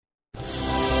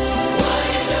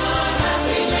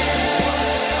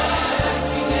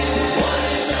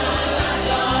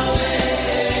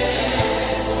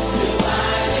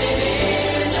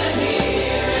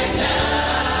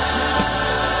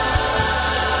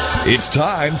It's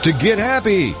time to get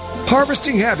happy.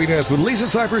 Harvesting Happiness with Lisa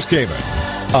Cypers Kamen.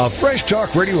 A fresh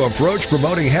talk radio approach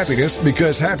promoting happiness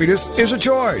because happiness is a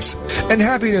choice. And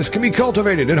happiness can be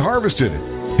cultivated and harvested.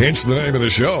 Hence the name of the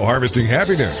show, Harvesting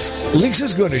Happiness.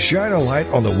 Lisa's going to shine a light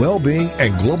on the well-being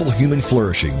and global human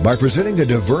flourishing by presenting a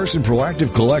diverse and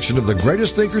proactive collection of the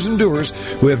greatest thinkers and doers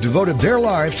who have devoted their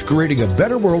lives to creating a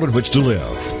better world in which to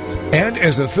live. And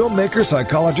as a filmmaker,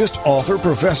 psychologist, author,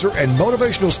 professor, and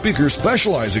motivational speaker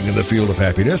specializing in the field of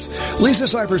happiness, Lisa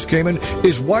Cypers Kamen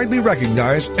is widely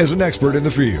recognized as an expert in the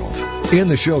field. In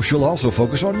the show, she'll also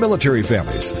focus on military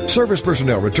families, service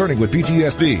personnel returning with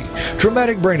PTSD,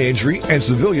 traumatic brain injury, and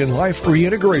civilian life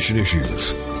reintegration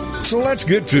issues. So let's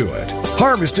get to it.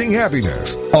 Harvesting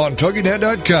Happiness on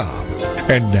TogiNet.com.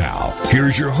 And now,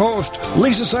 here's your host,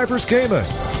 Lisa Cypers Kamen.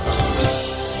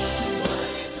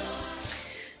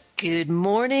 Good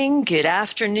morning, good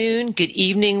afternoon, good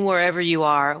evening, wherever you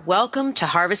are. Welcome to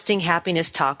Harvesting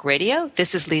Happiness Talk Radio.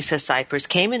 This is Lisa Cypers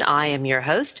Kamen. I am your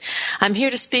host. I'm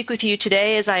here to speak with you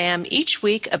today, as I am each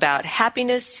week, about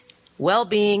happiness,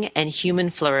 well-being, and human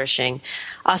flourishing.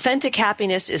 Authentic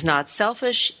happiness is not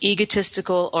selfish,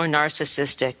 egotistical, or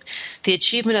narcissistic. The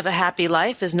achievement of a happy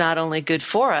life is not only good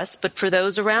for us, but for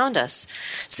those around us.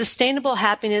 Sustainable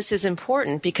happiness is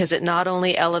important because it not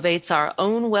only elevates our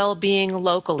own well-being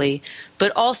locally,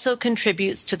 but also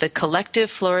contributes to the collective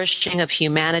flourishing of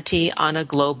humanity on a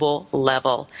global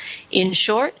level. In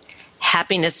short,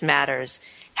 happiness matters.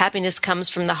 Happiness comes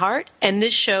from the heart, and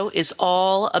this show is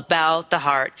all about the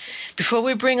heart. Before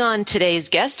we bring on today's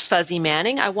guest, Fuzzy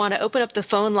Manning, I want to open up the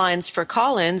phone lines for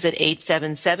call-ins at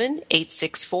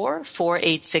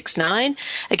 877-864-4869.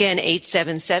 Again,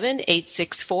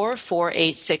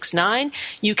 877-864-4869.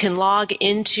 You can log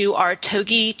into our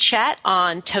Togi chat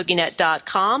on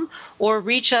TogiNet.com or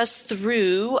reach us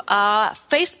through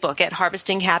Facebook at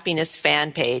Harvesting Happiness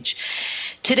fan page.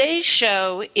 Today's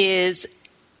show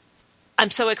I'm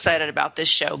so excited about this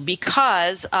show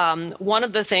because one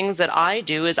of the things that I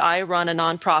do is I run a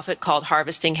nonprofit called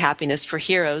Harvesting Happiness for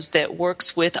Heroes that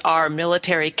works with our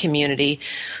military community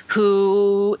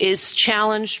who is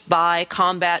challenged by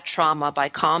combat trauma, by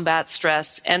combat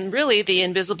stress, and really the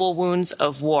invisible wounds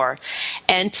of war.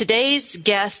 And today's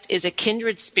guest is a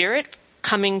kindred spirit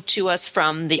coming to us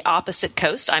from the opposite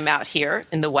coast. I'm out here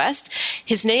in the West.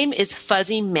 His name is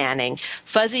Fuzzy Manning.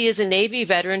 Fuzzy is a Navy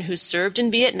veteran who served in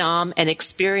Vietnam and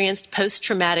experienced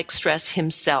post-traumatic stress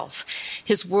himself.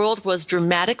 His world was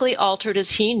dramatically altered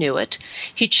as he knew it.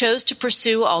 He chose to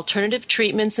pursue alternative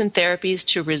treatments and therapies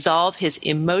to resolve his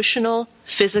emotional,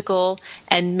 physical,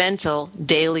 and mental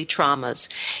daily traumas.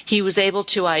 He was able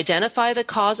to identify the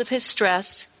cause of his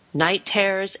stress, night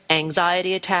terrors,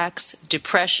 anxiety attacks,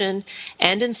 depression,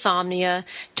 and insomnia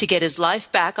to get his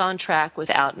life back on track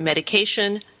without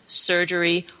medication,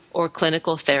 surgery, or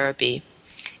clinical therapy.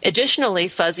 Additionally,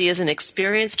 Fuzzy is an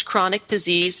experienced chronic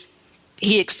disease.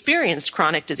 He experienced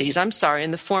chronic disease,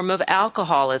 in the form of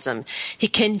alcoholism. He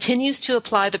continues to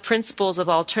apply the principles of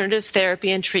alternative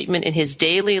therapy and treatment in his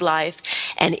daily life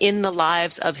and in the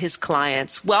lives of his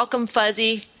clients. Welcome,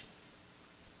 Fuzzy.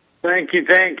 Thank you,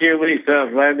 Lisa.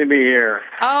 Glad to be here.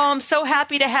 Oh, I'm so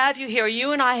happy to have you here.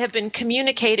 You and I have been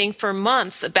communicating for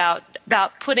months about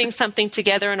putting something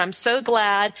together, and I'm so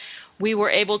glad we were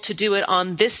able to do it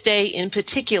on this day in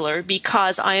particular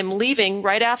because I am leaving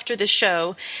right after the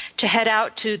show to head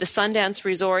out to the Sundance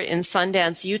Resort in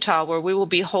Sundance, Utah, where we will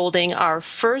be holding our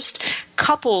first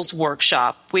couples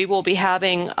workshop. We will be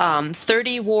having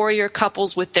 30 warrior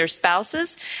couples with their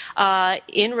spouses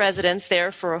in residence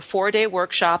there for a 4-day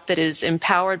workshop that is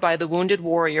empowered by the Wounded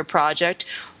Warrior Project,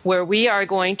 where we are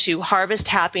going to harvest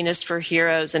happiness for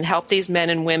heroes and help these men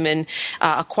and women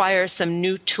acquire some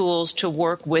new tools to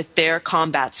work with their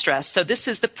combat stress. So this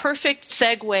is the perfect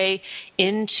segue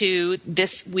into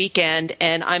this weekend,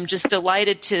 and I'm just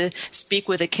delighted to speak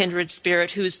with a kindred spirit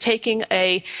who's taking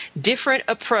a different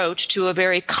approach to a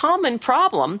very common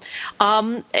problem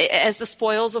as the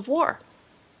spoils of war.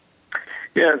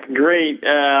 Yeah, it's great.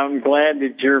 I'm glad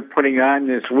that you're putting on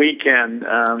this weekend.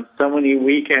 So many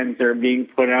weekends are being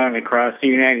put on across the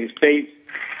United States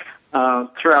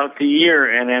throughout the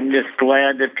year, and I'm just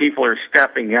glad that people are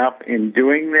stepping up and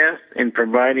doing this and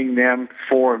providing them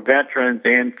for veterans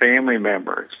and family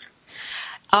members.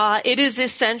 It is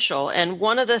essential, and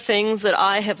one of the things that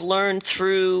I have learned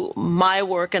through my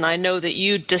work, and I know that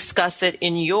you discuss it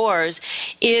in yours,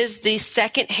 is the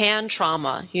secondhand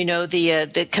trauma,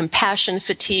 the compassion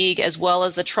fatigue, as well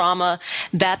as the trauma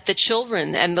that the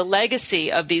children and the legacy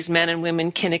of these men and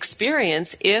women can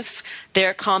experience if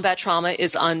their combat trauma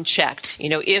is unchecked.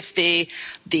 If the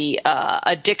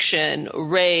addiction,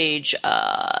 rage,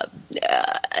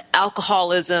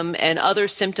 alcoholism and other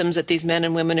symptoms that these men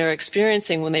and women are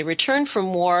experiencing when they return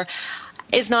from war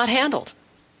is not handled.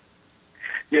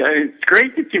 Yeah, it's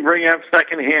great that you bring up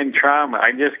secondhand trauma.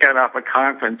 I just got off a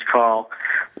conference call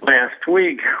last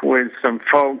week with some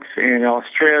folks in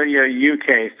Australia,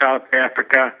 UK, South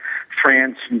Africa,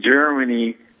 France,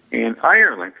 Germany, and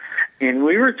Ireland. And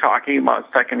we were talking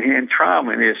about secondhand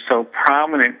trauma, and it's so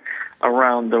prominent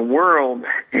around the world.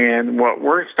 And what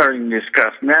we're starting to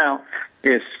discuss now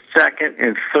is second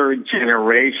and third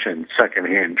generation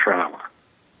secondhand trauma.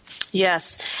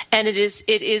 Yes, and it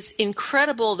is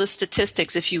incredible, the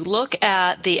statistics. If you look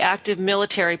at the active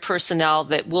military personnel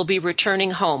that will be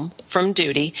returning home from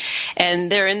duty,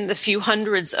 and they're in the few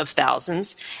hundreds of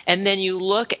thousands, and then you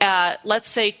look at, let's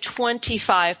say,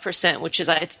 25%, which is,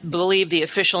 I believe, the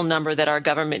official number that our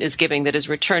government is giving, that is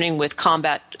returning with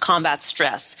combat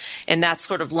stress, and that's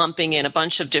sort of lumping in a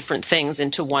bunch of different things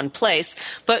into one place.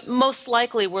 But most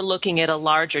likely we're looking at a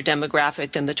larger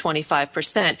demographic than the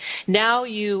 25%. Now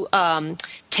you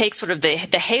take sort of the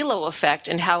halo effect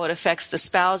and how it affects the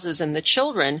spouses and the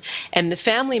children and the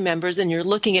family members, and you're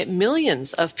looking at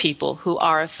millions of people who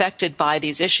are affected by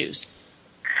these issues.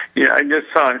 Yeah, I just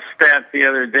saw a stat the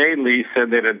other day, Lisa,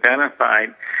 that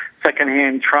identified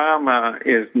secondhand trauma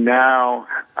is now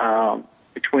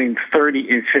between 30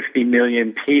 and 50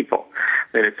 million people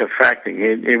that it's affecting.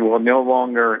 It will no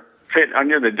longer fit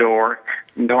under the door,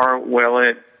 nor will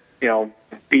it,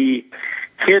 be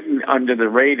hidden under the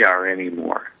radar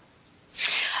anymore.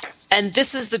 And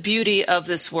this is the beauty of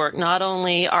this work. Not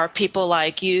only are people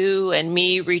like you and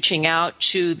me reaching out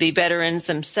to the veterans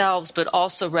themselves, but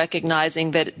also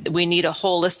recognizing that we need a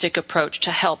holistic approach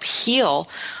to help heal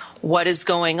what is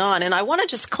going on. And I want to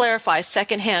just clarify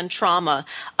secondhand trauma,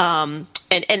 and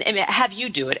have you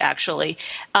do it, actually.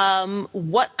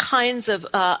 What kinds of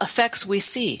effects we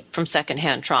see from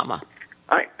secondhand trauma?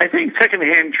 I think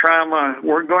secondhand trauma,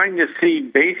 we're going to see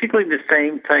basically the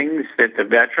same things that the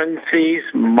veteran sees,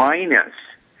 minus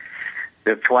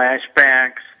the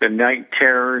flashbacks, the night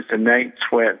terrors, the night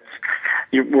sweats.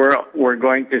 We're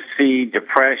going to see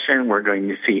depression, we're going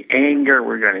to see anger,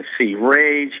 we're going to see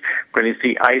rage, we're going to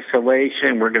see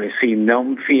isolation, we're going to see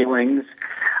numb feelings.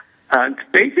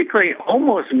 It's basically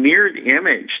almost mirrored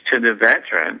image to the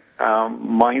veteran,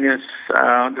 minus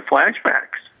the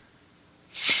flashbacks.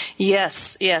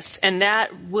 Yes, and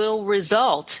that will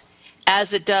result,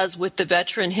 as it does with the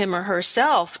veteran, him or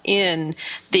herself, in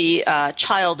the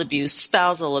child abuse,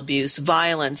 spousal abuse,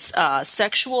 violence,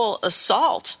 sexual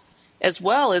assault as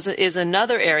well is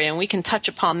another area, and we can touch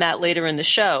upon that later in the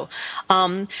show.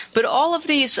 But all of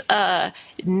these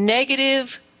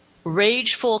negative,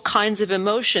 rageful kinds of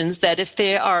emotions that, if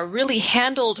they are really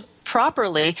handled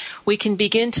properly, we can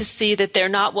begin to see that they're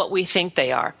not what we think they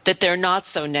are, that they're not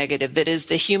so negative, that is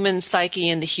the human psyche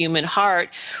and the human heart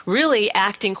really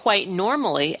acting quite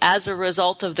normally as a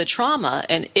result of the trauma.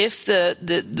 And if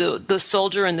the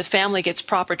soldier and the family gets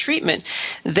proper treatment,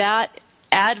 that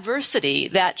adversity,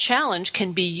 that challenge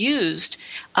can be used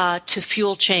to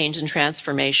fuel change and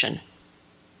transformation.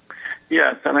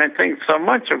 Yes, and I think so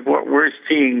much of what we're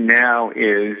seeing now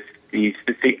is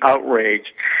the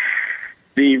outrage,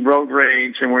 the road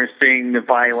rage, and we're seeing the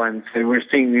violence, and we're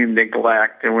seeing the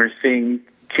neglect, and we're seeing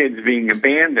kids being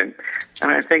abandoned.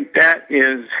 And I think that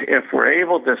is, if we're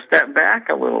able to step back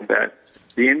a little bit,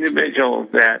 the individual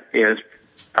that is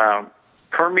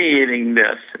permeating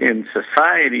this in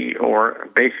society, or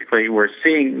basically we're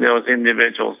seeing those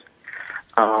individuals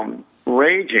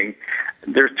raging,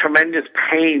 there's tremendous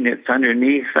pain that's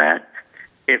underneath that.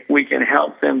 If we can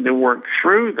help them to work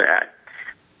through that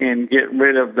and get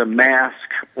rid of the mask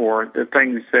or the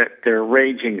things that they're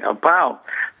raging about,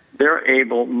 they're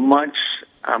able much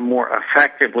more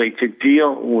effectively to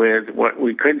deal with what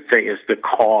we could say is the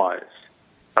cause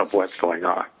of what's going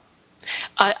on.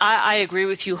 I agree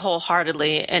with you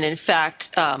wholeheartedly. And in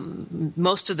fact,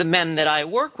 most of the men that I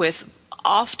work with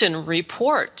often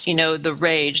report, the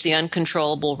rage, the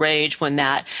uncontrollable rage when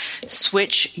that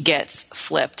switch gets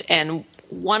flipped. And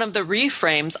one of the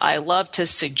reframes I love to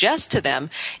suggest to them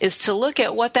is to look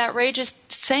at what that rage is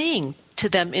saying to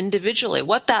them individually,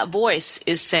 what that voice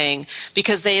is saying,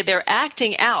 because they're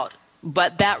acting out,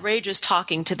 but that rage is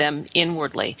talking to them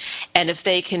inwardly. And if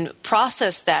they can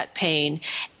process that pain,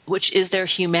 which is their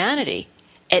humanity,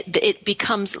 it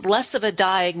becomes less of a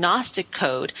diagnostic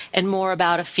code and more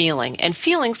about a feeling. And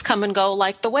feelings come and go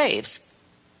like the waves.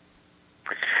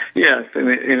 Yes, and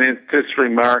it's just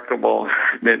remarkable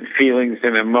that feelings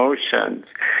and emotions,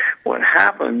 What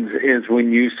happens is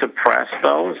when you suppress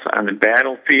those on the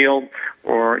battlefield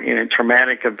or in a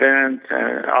traumatic event,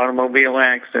 automobile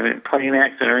accident, plane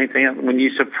accident, or anything else, when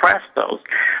you suppress those,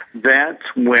 that's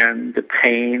when the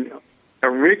pain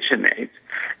originates.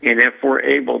 And if we're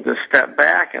able to step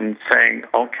back and say,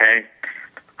 okay,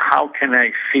 how can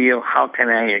I feel, how can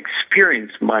I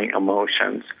experience my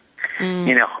emotions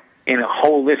in a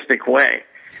holistic way?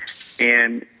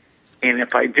 And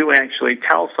if I do actually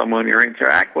tell someone or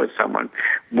interact with someone,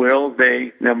 will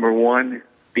they, number one,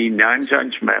 be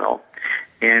non-judgmental?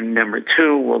 And number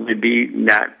two, will they be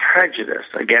not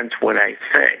prejudiced against what I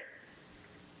say?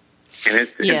 And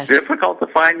it's difficult to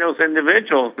find those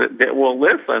individuals that will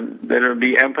listen, that will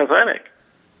be empathetic.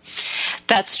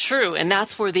 That's true, and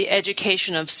that's where the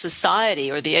education of society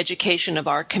or the education of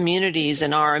our communities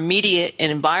and our immediate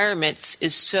environments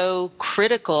is so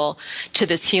critical to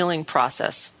this healing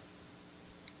process.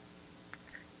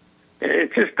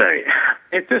 It's just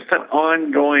an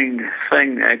ongoing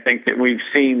thing, I think, that we've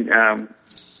seen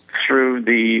through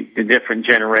the different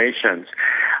generations.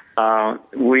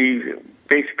 We've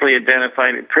basically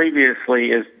identified it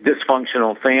previously as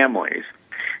dysfunctional families.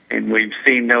 And we've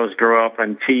seen those grow up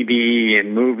on TV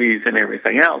and movies and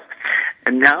everything else.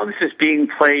 And now this is being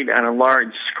played on a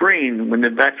large screen when the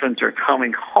veterans are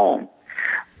coming home.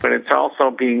 But it's also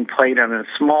being played on a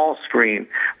small screen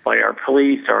by our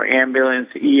police, our ambulance,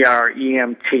 ER,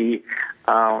 EMT,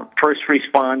 first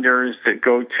responders that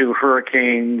go to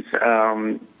hurricanes,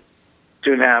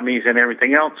 tsunamis, and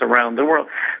everything else around the world.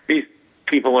 These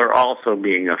people are also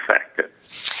being affected.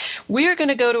 We are going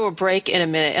to go to a break in a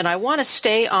minute, and I want to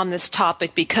stay on this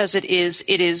topic because it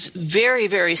is very,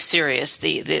 very serious.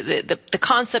 The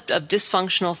concept of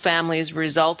dysfunctional families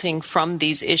resulting from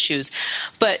these issues.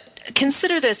 But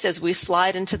consider this as we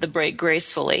slide into the break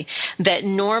gracefully, that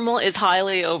normal is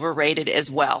highly overrated as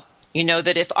well. You know,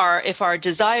 that if our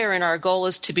desire and our goal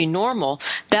is to be normal,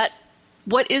 that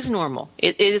what is normal?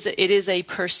 It is a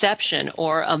perception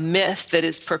or a myth that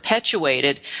is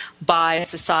perpetuated by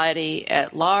society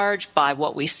at large, by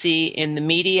what we see in the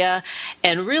media,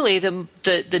 and really the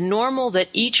normal that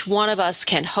each one of us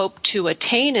can hope to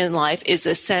attain in life is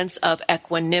a sense of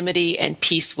equanimity and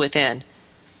peace within.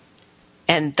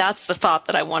 And that's the thought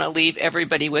that I want to leave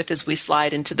everybody with as we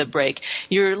slide into the break.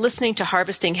 You're listening to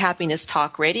Harvesting Happiness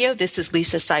Talk Radio. This is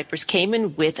Lisa Cypers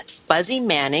Kamen with Buzzy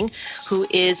Manning, who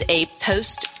is a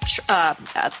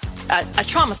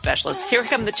trauma specialist. Here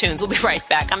come the tunes. We'll be right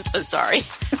back. I'm so sorry.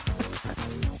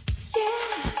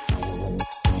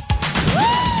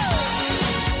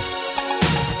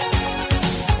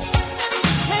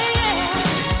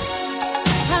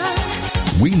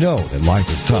 We know that life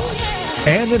is tough,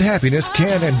 and that happiness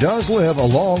can and does live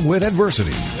along with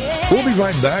adversity. We'll be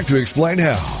right back to explain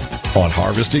how on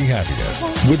Harvesting Happiness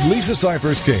with Lisa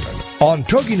Cypers Kamen on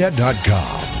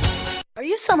TogiNet.com. Are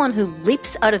you someone who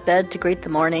leaps out of bed to greet the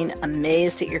morning,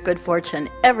 amazed at your good fortune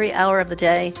every hour of the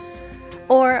day?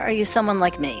 Or are you someone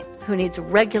like me who needs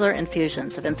regular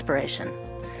infusions of inspiration?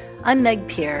 I'm Meg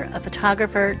Peer, a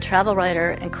photographer, travel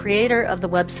writer, and creator of the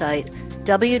website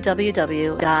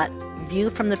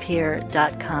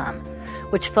www.viewfromthepier.com,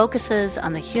 which focuses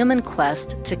on the human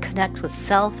quest to connect with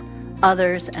self,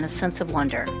 others, and a sense of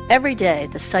wonder. Every day,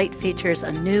 the site features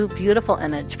a new, beautiful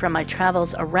image from my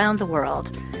travels around the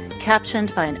world,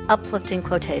 captioned by an uplifting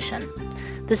quotation.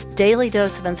 This daily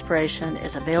dose of inspiration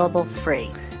is available free.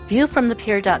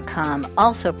 Viewfromthepier.com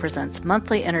also presents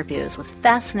monthly interviews with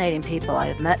fascinating people I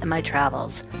have met in my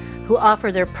travels, who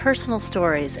offer their personal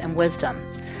stories and wisdom,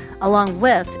 along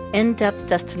with in-depth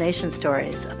destination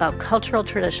stories about cultural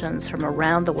traditions from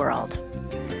around the world.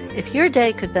 If your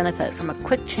day could benefit from a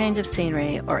quick change of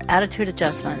scenery or attitude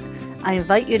adjustment, I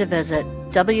invite you to visit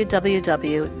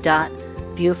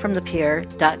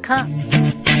www.viewfromthepier.com.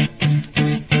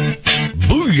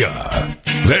 Booyah!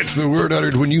 That's the word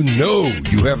uttered when you know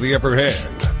you have the upper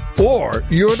hand, or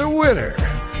you're the winner.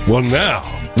 Well,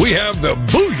 now we have the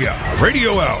Booyah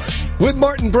Radio Hour with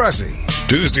Martin Pressey.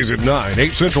 Tuesdays at 9,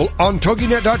 8 Central on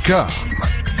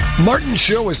TogiNet.com. Martin's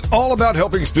show is all about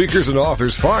helping speakers and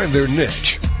authors find their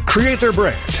niche, create their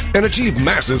brand, and achieve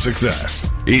massive success.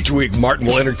 Each week, Martin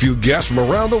will interview guests from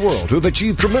around the world who have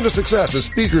achieved tremendous success as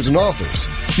speakers and authors.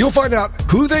 You'll find out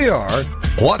who they are,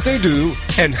 what they do,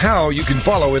 and how you can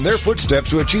follow in their footsteps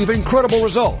to achieve incredible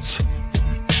results.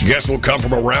 Guests will come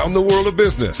from around the world of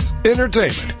business,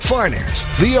 entertainment, finance,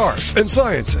 the arts, and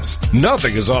sciences.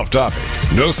 Nothing is off topic.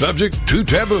 No subject too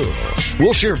taboo.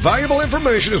 We'll share valuable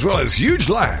information as well as huge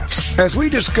laughs as we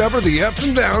discover the ups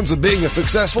and downs of being a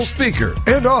successful speaker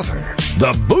and author.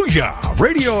 The Booyah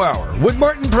Radio Hour with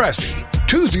Martin Pressey.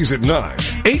 Tuesdays at 9,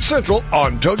 8 Central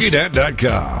on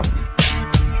TogiNet.com.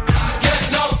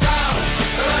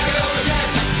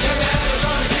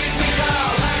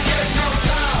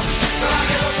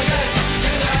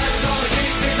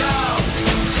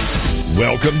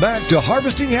 Welcome back to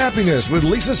Harvesting Happiness with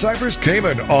Lisa Cypers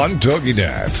Kamen on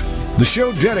TogiNet, the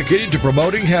show dedicated to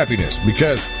promoting happiness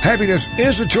because happiness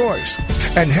is a choice,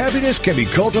 and happiness can be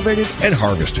cultivated and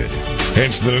harvested.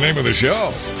 Hence the name of the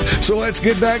show. So let's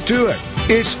get back to it.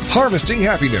 It's Harvesting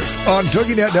Happiness on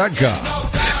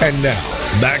TogiNet.com. And now,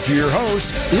 back to your host,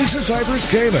 Lisa Cypers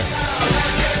Kamen.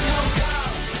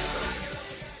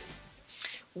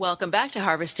 Welcome back to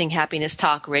Harvesting Happiness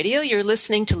Talk Radio. You're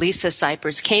listening to Lisa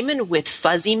Cypers Kamen with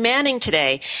Fuzzy Manning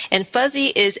today. And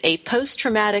Fuzzy is a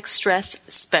post-traumatic stress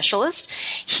specialist.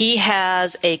 He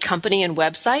has a company and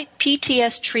website,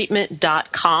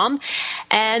 ptstreatment.com.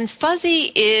 And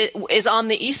Fuzzy is on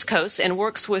the East Coast and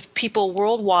works with people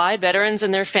worldwide, veterans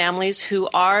and their families who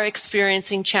are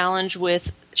experiencing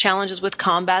challenges with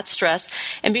combat stress.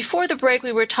 And before the break,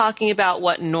 we were talking about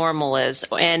what normal is.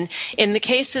 And in the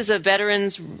cases of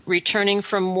veterans returning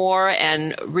from war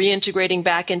and reintegrating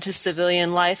back into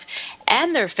civilian life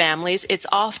and their families, it's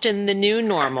often the new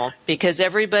normal because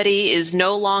everybody is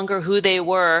no longer who they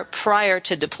were prior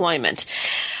to deployment.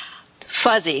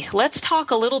 Fuzzy, let's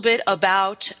talk a little bit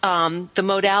about the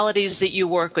modalities that you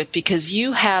work with, because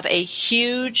you have a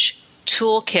huge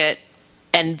toolkit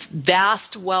and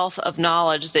vast wealth of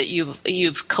knowledge that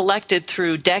you've collected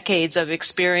through decades of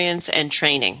experience and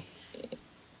training.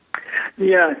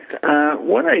 Yes.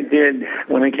 What I did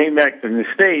when I came back to the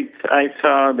States, I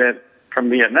saw that from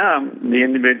Vietnam, the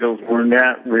individuals were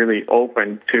not really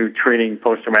open to treating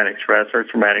post-traumatic stress or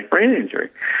traumatic brain injury.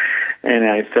 And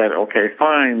I said, okay,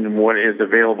 fine, what is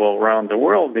available around the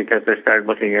world? Because I started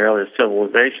looking at other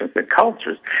civilizations and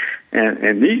cultures.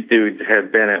 And these dudes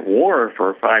have been at war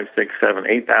for 5, 6, 7,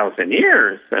 8,000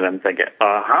 years. And I'm thinking,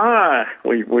 aha,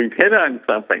 we've hit on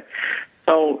something.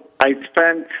 So I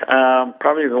spent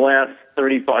probably the last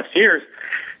 30-plus years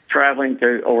traveling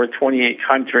to over 28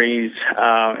 countries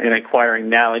and acquiring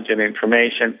knowledge and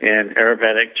information in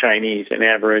Ayurvedic, Chinese, and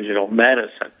Aboriginal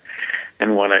medicine.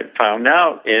 And what I found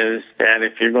out is that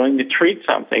if you're going to treat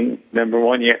something, number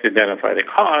one, you have to identify the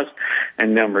cause,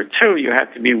 and number two, you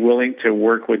have to be willing to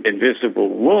work with invisible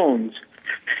wounds.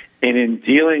 And in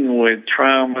dealing with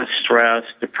trauma, stress,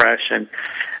 depression,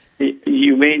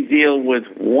 you may deal with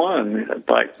one,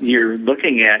 but you're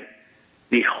looking at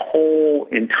the whole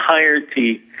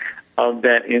entirety of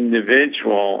that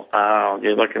individual.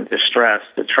 You're looking at the stress,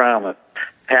 the trauma,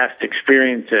 past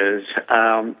experiences,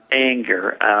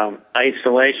 anger,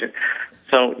 isolation.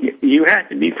 So you have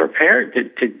to be prepared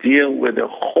to deal with a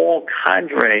whole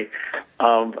cadre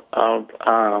of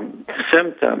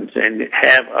symptoms and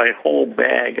have a whole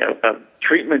bag of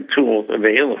treatment tools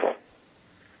available.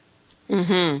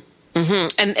 Mm-hmm.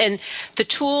 Mm-hmm. And the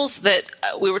tools that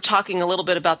we were talking a little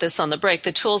bit about this on the break,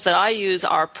 the tools that I use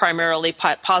are primarily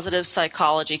positive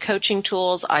psychology coaching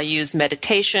tools. I use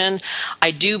meditation.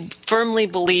 I do firmly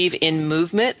believe in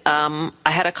movement. I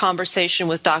had a conversation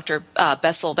with Dr.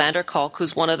 Bessel van der Kolk,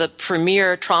 who's one of the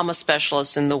premier trauma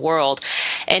specialists in the world.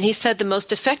 And he said the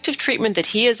most effective treatment that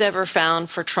he has ever found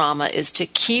for trauma is to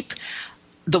keep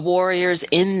the warriors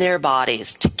in their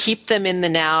bodies, to keep them in the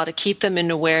now, to keep them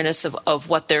in awareness of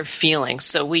what they're feeling.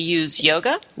 So we use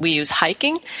yoga, we use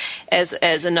hiking as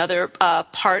another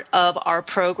part of our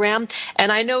program.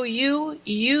 And I know you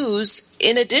use,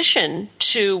 in addition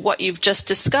to what you've just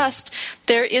discussed,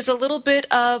 there is a little bit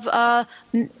of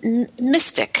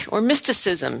mystic or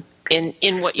mysticism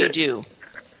in what you do.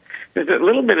 There's a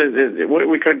little bit of what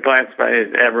we could classify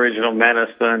as Aboriginal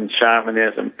medicine,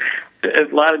 shamanism.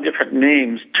 There's a lot of different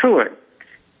names to it.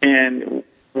 And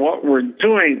what we're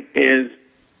doing is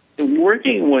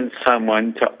working with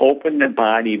someone to open the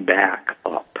body back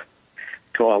up,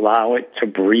 to allow it to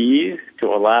breathe, to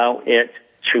allow it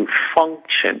to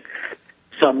function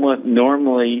somewhat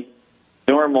normal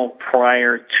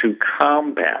prior to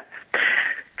combat.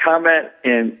 Combat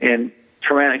and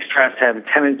traumatic stress have a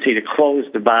tendency to close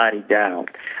the body down.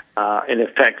 It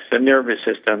affects the nervous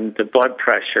system, the blood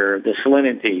pressure, the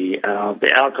salinity, the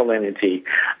alkalinity.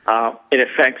 It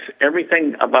affects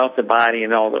everything about the body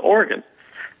and all the organs.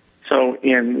 So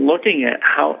in looking at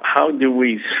how do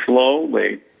we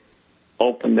slowly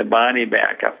open the body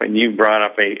back up, and you brought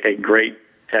up a great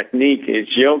technique, is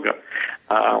yoga.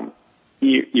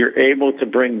 You're able to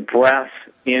bring breath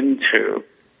into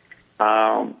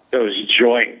those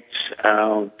joints,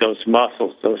 those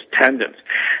muscles, those tendons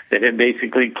that have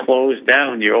basically closed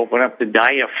down. You open up the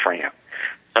diaphragm.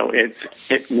 So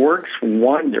it works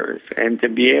wonders. And to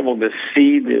be able to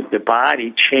see the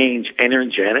body change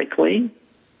energetically,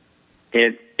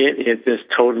 it is just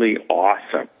totally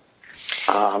awesome.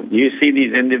 You see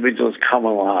these individuals come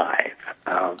alive.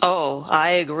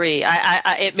 I agree.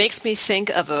 It makes me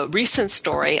think of a recent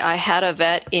story. I had a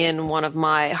vet in one of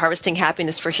my Harvesting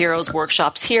Happiness for Heroes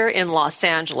workshops here in Los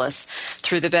Angeles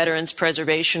through the Veterans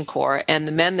Preservation Corps. And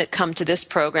the men that come to this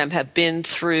program have been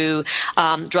through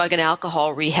drug and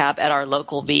alcohol rehab at our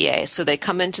local VA. So they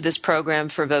come into this program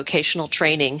for vocational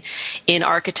training in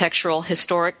architectural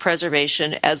historic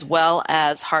preservation as well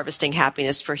as Harvesting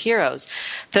Happiness for Heroes.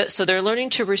 So they're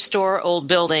learning to restore old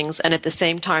buildings, and at the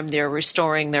same time they're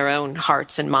restoring their own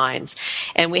hearts and minds.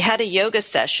 And we had a yoga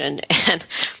session, and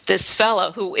this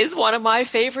fellow, who is one of my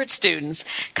favorite students,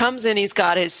 comes in. He's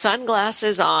got his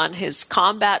sunglasses on, his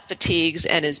combat fatigues,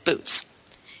 and his boots.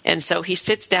 And so he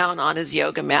sits down on his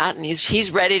yoga mat, and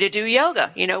he's ready to do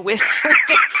yoga, with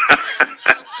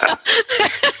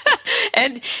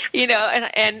and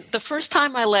and the first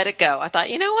time I let it go, I thought,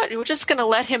 you know what, we're just going to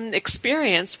let him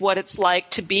experience what it's like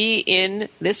to be in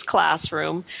this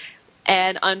classroom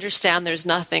and understand there's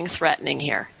nothing threatening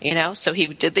here, So he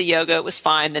did the yoga. It was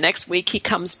fine. The next week he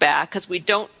comes back, because we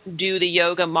don't do the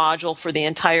yoga module for the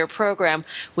entire program.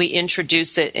 We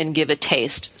introduce it and give a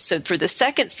taste. So for the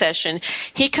second session,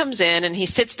 he comes in and he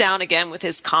sits down again with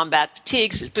his combat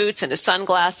fatigues, his boots, and his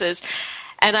sunglasses.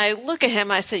 And I look at him,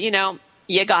 I said,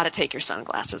 you got to take your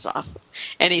sunglasses off.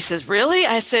 And he says, really?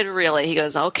 I said, really? He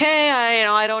goes, okay,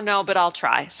 I don't know, but I'll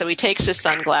try. So he takes his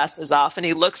sunglasses off, and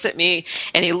he looks at me,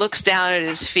 and he looks down at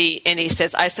his feet, and he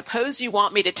says, I suppose you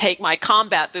want me to take my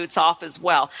combat boots off as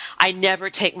well. I never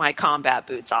take my combat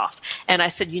boots off. And I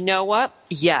said, you know what?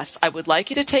 Yes, I would like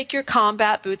you to take your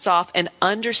combat boots off and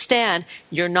understand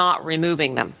you're not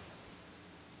removing them.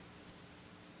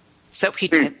 So he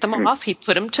took them off, he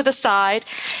put them to the side,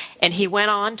 and he went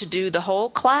on to do the whole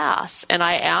class. And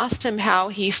I asked him how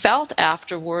he felt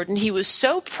afterward, and he was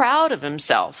so proud of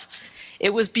himself.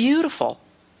 It was beautiful,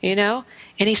 And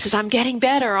he says, I'm getting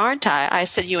better, aren't I? I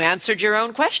said, you answered your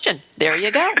own question. There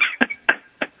you go.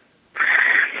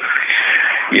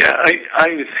 Yeah,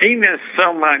 I've seen this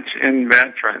so much in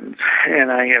veterans, and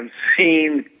I have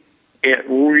seen it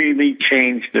really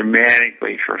change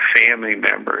dramatically for family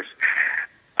members.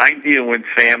 I deal with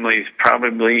families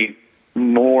probably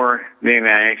more than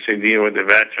I actually deal with the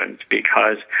veterans,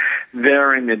 because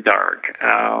they're in the dark.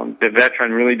 The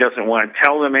veteran really doesn't want to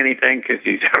tell them anything because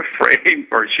he's afraid,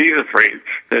 or she's afraid,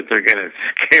 that they're going to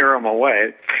scare them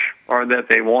away, or that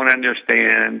they won't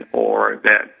understand, or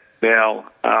that they'll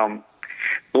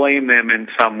blame them in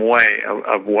some way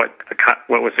of what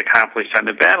was accomplished on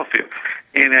the battlefield.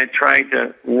 And I try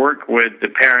to work with the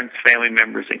parents, family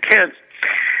members, and kids,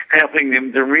 helping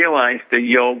them to realize the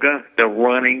yoga, the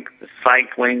running, the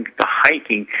cycling, the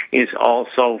hiking is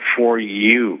also for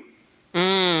you.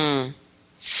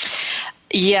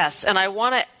 Yes, and I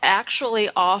want to actually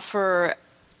offer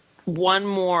one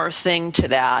more thing to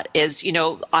that is,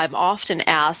 I'm often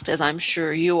asked, as I'm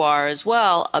sure you are as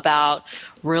well, about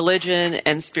religion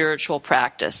and spiritual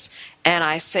practice. And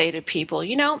I say to people,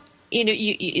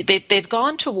 they've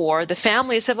gone to war. The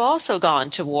families have also gone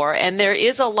to war, and there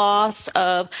is a loss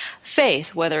of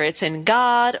faith, whether it's in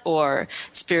God or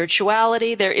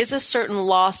spirituality. There is a certain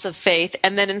loss of faith,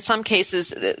 and then in some cases,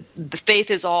 the faith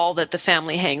is all that the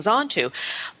family hangs on to.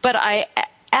 But I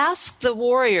ask the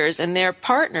warriors and their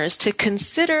partners to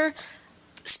consider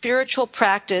spiritual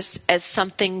practice as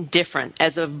something different,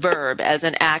 as a verb, as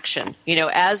an action,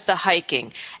 as the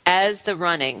hiking, as the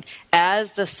running,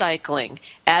 as the cycling,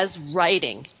 as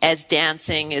writing, as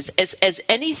dancing, as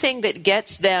anything that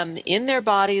gets them in their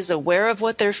bodies, aware of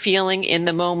what they're feeling in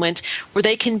the moment, where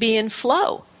they can be in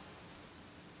flow.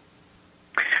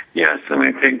 Yes, and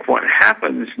I think what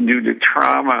happens due to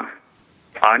trauma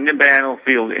on the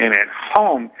battlefield and at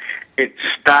home, it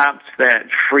stops that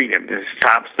freedom. It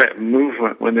stops that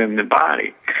movement within the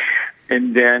body.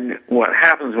 And then what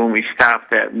happens when we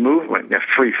stop that movement, that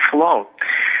free flow,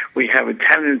 we have a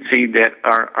tendency that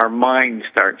our mind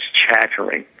starts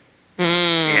chattering.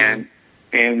 And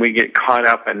we get caught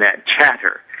up in that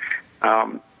chatter.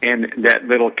 And that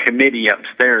little committee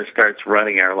upstairs starts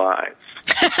running our lives.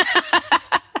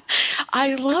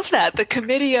 I love that. The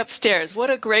committee upstairs. What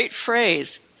a great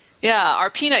phrase. Yeah, our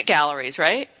peanut galleries,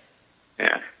 right?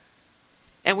 Yeah.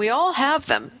 And we all have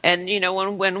them. And,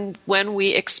 when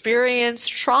we experience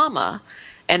trauma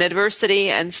and adversity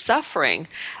and suffering,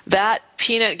 that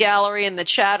peanut gallery and the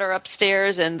chatter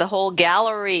upstairs and the whole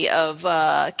gallery of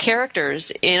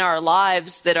characters in our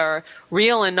lives that are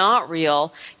real and not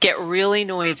real get really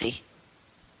noisy.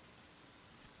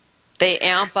 They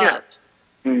amp up.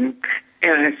 Mm-hmm.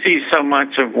 And I see so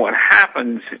much of what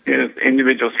happens is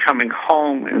individuals coming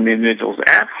home and individuals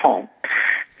at home.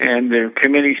 and the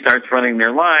committee starts running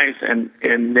their lives, and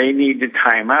they need to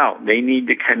time out. They need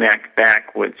to connect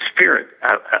back with spirit,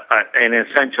 an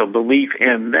essential belief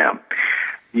in them.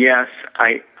 Yes,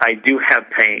 I do have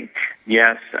pain.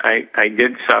 Yes, I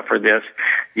did suffer this.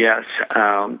 Yes,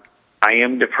 I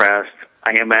am depressed.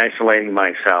 I am isolating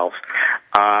myself.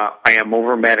 I am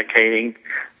over-medicating.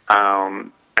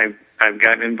 I've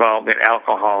gotten involved in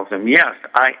alcoholism. Yes,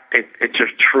 it's a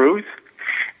truth.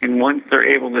 And once they're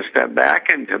able to step back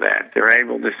into that, they're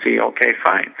able to see, okay,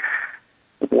 fine,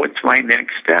 what's my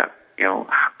next step?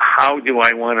 How do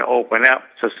I want to open up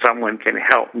so someone can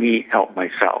help me help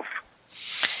myself?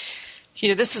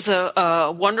 This is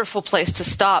a wonderful place to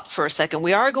stop for a second.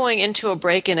 We are going into a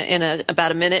break in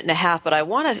about a minute and a half, but I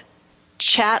want to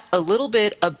chat a little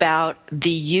bit about the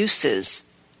uses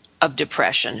of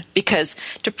depression, because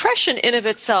depression in of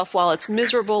itself, while it's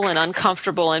miserable and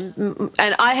uncomfortable, and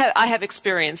I have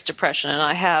experienced depression, and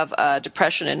I have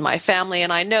depression in my family,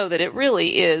 and I know that it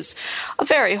really is a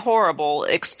very horrible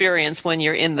experience when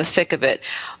you're in the thick of it.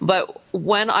 But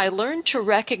when I learned to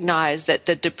recognize that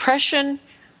the depression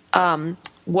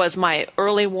was my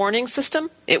early warning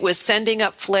system, it was sending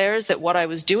up flares that what I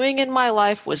was doing in my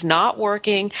life was not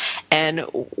working, and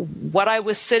what I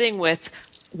was sitting with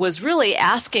was really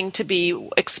asking to be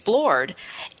explored,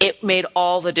 it made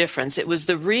all the difference. It was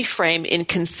the reframe in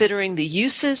considering the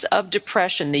uses of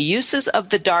depression, the uses of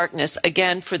the darkness,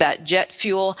 again, for that jet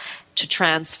fuel to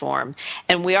transform.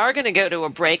 And we are going to go to a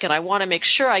break, and I want to make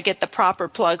sure I get the proper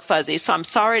plug, Fuzzy, so I'm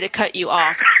sorry to cut you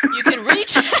off. You can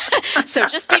reach, so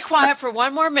just be quiet for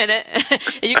one more minute.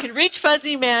 You can reach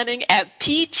Fuzzy Manning at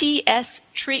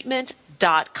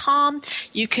PTStreatment.com.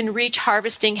 You can reach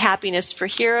Harvesting Happiness for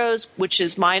Heroes, which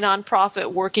is my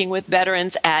nonprofit working with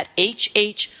veterans, at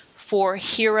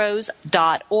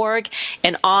hh4heroes.org.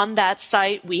 And on that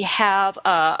site, we have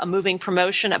a moving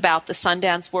promotion about the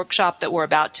Sundance workshop that we're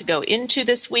about to go into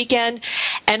this weekend.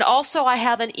 And also, I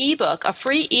have an ebook, a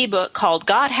free ebook called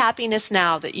Got Happiness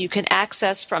Now, that you can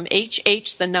access from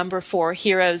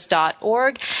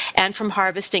hh4heroes.org and from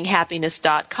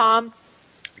harvestinghappiness.com.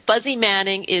 Fuzzy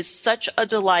Manning is such a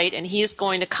delight, and he is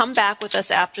going to come back with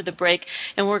us after the break,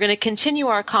 and we're going to continue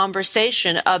our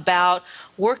conversation about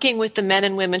working with the men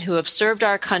and women who have served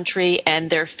our country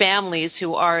and their families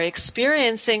who are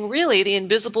experiencing really the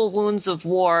invisible wounds of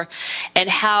war, and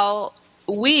how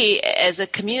we as a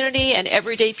community and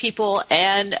everyday people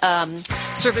and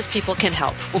service people can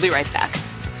help. We'll be right back.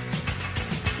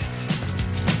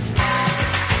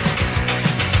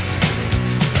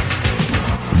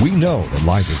 We know that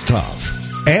life is tough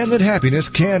and that happiness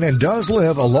can and does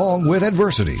live along with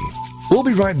adversity. We'll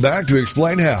be right back to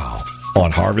explain how on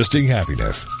Harvesting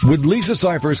Happiness with Lisa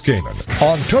Cypers Kamen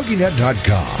on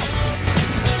TogiNet.com.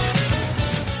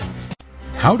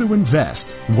 How to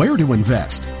invest, where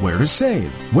to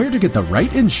save, where to get the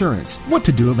right insurance, what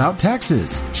to do about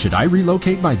taxes. Should I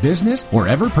relocate my business or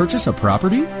ever purchase a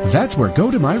property? That's where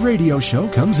Go to My Radio Show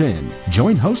comes in.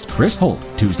 Join host Chris Holt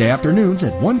Tuesday afternoons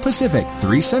at 1 Pacific,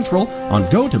 3 Central on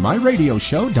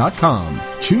GoToMyRadioShow.com.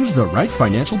 Choose the right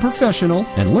financial professional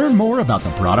and learn more about the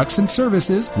products and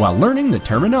services while learning the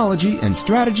terminology and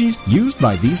strategies used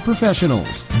by these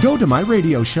professionals. Go to My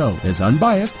Radio Show is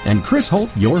unbiased, and Chris Holt,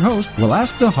 your host, will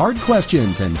ask the hard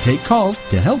questions and take calls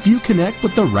to help you connect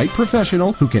with the right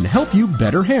professional who can help you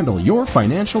better handle your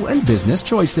financial and business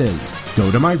choices.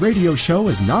 Go to My Radio Show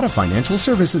is not a financial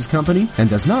services company and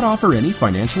does not offer any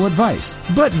financial advice,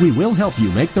 but we will help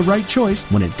you make the right choice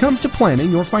when it comes to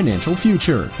planning your financial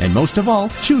future, and most of all,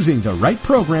 choosing the right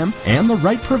program and the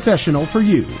right professional for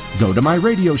you. Go to My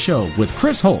Radio Show with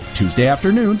Chris Holt Tuesday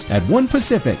afternoons at 1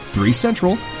 Pacific, 3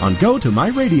 Central on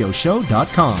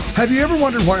GoToMyRadioshow.com. Have you ever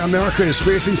wondered why America is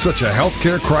facing such a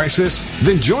healthcare crisis?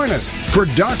 Then join us for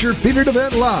Dr. Peter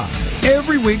DeVette Live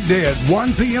every weekday at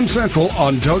 1 p.m. Central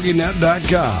on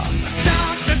TogiNet.com.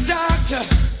 Doctor,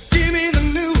 give me the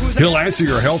news. He'll answer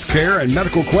your healthcare and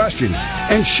medical questions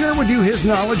and share with you his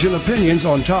knowledge and opinions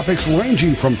on topics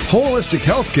ranging from holistic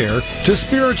healthcare to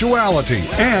spirituality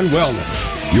and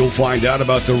wellness. You'll find out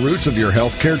about the roots of your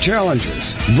healthcare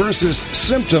challenges versus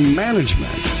symptom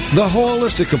management, the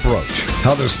holistic approach,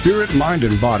 how the spirit, mind,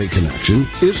 and body connection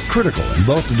is critical in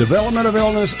both the development of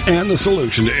illness and the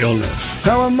solution to illness,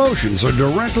 how emotions are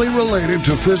directly related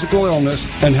to physical illness,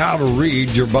 and how to read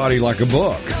your body like a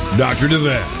book. Dr.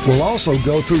 DeVette will also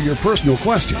go through your personal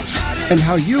questions and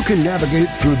how you can navigate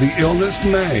through the illness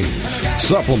maze.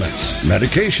 Supplements,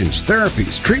 medications,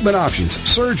 therapies, treatment options,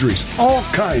 surgeries, all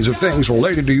kinds of things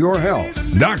related to your health.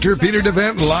 Dr. Peter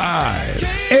DeVette Live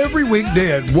every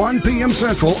weekday at 1 p.m.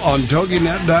 Central on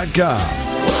TogiNet.com.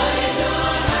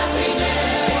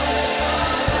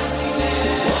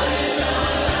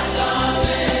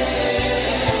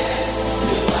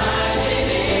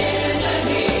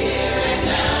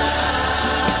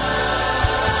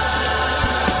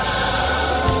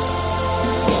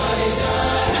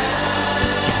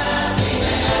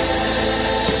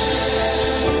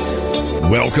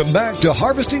 Welcome back to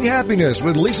Harvesting Happiness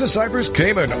with Lisa Cypers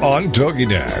Kamen on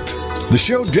TogiNet, the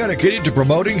show dedicated to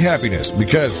promoting happiness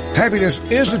because happiness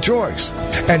is a choice,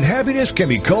 and happiness can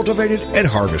be cultivated and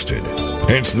harvested.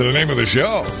 Hence the name of the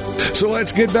show. So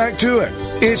let's get back to it.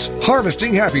 It's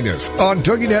Harvesting Happiness on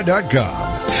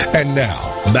TogiNet.com. And now,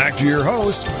 back to your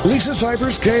host, Lisa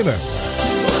Cypers Kamen.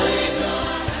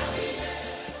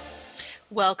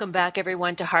 Welcome back,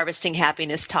 everyone, to Harvesting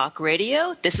Happiness Talk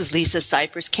Radio. This is Lisa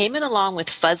Cypers Kamen along with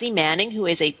Fuzzy Manning, who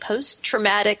is a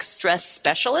post-traumatic stress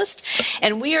specialist.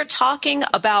 And we are talking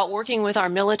about working with our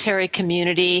military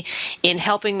community in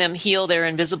helping them heal their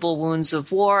invisible wounds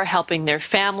of war, helping their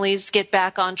families get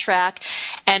back on track.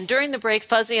 And during the break,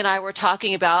 Fuzzy and I were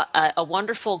talking about a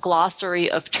wonderful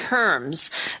glossary of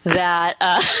terms that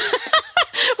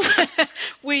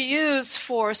we use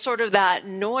for sort of that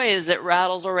noise that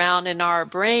rattles around in our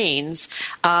brains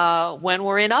when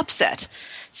we're in upset.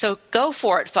 So go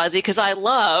for it, Fuzzy, because I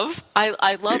love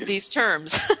these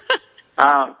terms.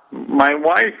 My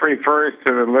wife refers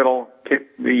to the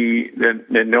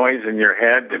noise in your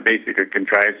head that basically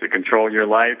tries to control your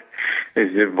life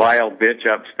as the vile bitch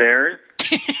upstairs.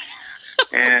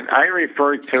 And I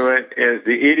refer to it as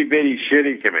the itty-bitty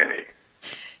shitty committee.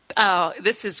 Oh,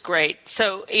 this is great.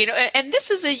 So, and this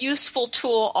is a useful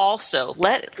tool also.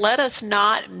 Let us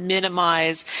not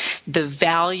minimize the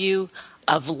value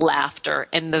of laughter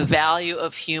and the value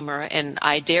of humor, and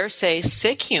I dare say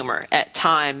sick humor at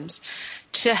times,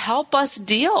 to help us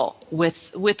deal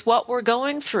with what we're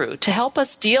going through, to help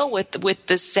us deal with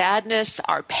the sadness,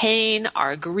 our pain,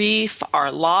 our grief, our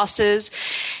losses.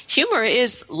 Humor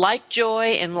is like joy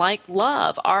and like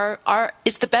love,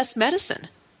 is the best medicine.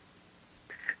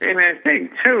 And I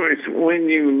think, too, is when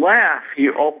you laugh,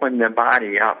 you open the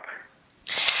body up.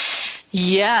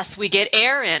 Yes, we get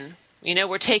air in.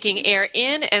 We're taking air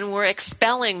in and we're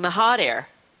expelling the hot air,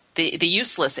 the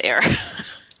useless air.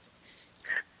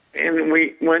 And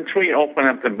once we open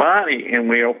up the body and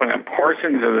we open up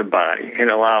portions of the body, it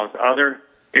allows other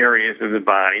areas of the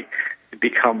body to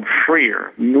become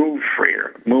freer, move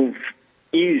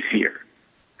easier.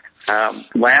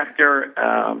 Laughter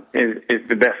is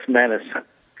the best medicine.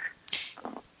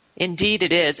 Indeed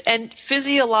it is. And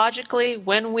physiologically,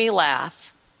 when we laugh,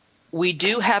 we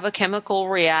do have a chemical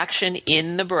reaction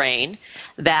in the brain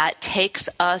that takes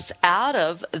us out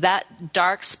of that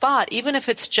dark spot, even if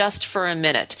it's just for a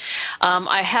minute.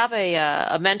 I have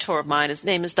a mentor of mine. His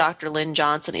name is Dr. Lynn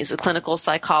Johnson. He's a clinical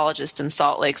psychologist in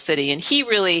Salt Lake City. And he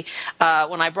really,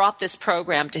 when I brought this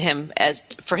program to him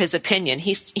for his opinion,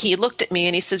 he looked at me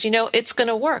and he says, it's going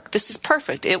to work. This is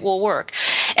perfect. It will work.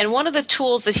 And one of the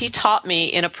tools that he taught me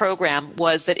in a program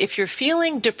was that if you're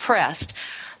feeling depressed,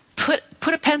 put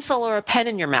a pencil or a pen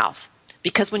in your mouth.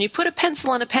 Because when you put a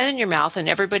pencil and a pen in your mouth, and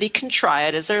everybody can try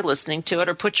it as they're listening to it,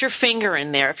 or put your finger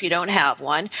in there if you don't have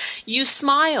one, you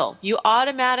smile. You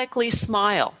automatically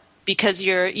smile because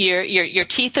your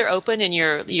teeth are open and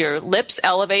your lips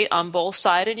elevate on both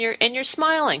sides, and you're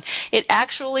smiling. It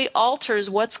actually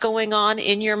alters what's going on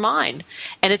in your mind,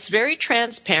 and it's very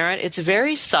transparent. It's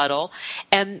very subtle,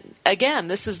 and again,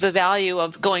 this is the value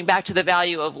of going back to the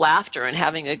value of laughter and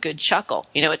having a good chuckle.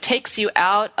 It takes you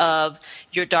out of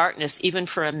your darkness even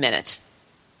for a minute.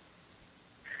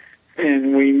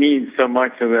 And we need so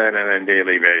much of that on a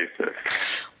daily basis.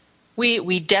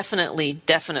 We definitely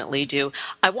do.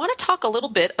 I want to talk a little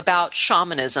bit about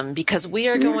shamanism because we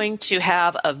are going to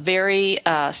have a very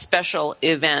special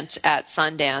event at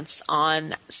Sundance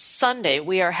on Sunday.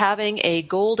 We are having a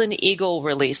Golden Eagle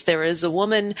release. There is a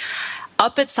woman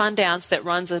up at Sundance that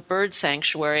runs a bird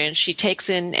sanctuary, and she takes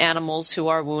in animals who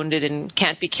are wounded and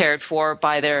can't be cared for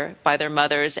by their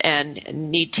mothers and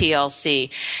need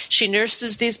TLC. She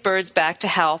nurses these birds back to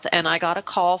health, and I got a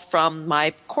call from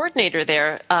my coordinator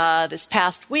there this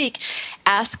past week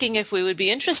asking if we would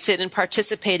be interested in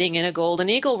participating in a Golden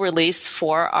Eagle release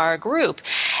for our group.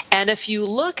 And if you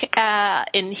look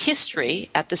in history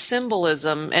at the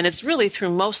symbolism, and it's really through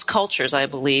most cultures, I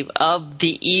believe, of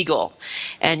the eagle,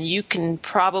 and you can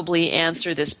probably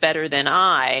answer this better than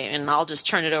I, and I'll just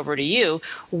turn it over to you,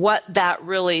 what that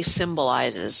really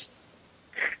symbolizes.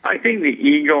 I think the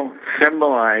eagle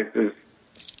symbolizes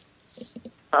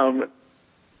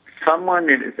someone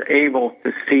that is able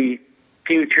to see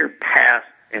future, past,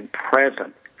 and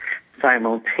present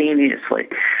simultaneously.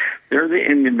 They're the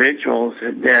individuals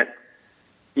that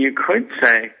you could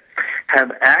say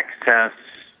have access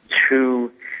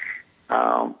to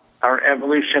our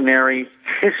evolutionary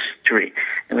history.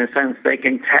 In a sense, they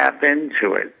can tap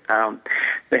into it.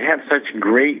 They have such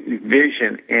great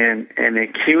vision and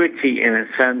acuity in a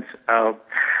sense of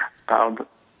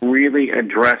really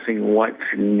addressing what's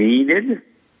needed.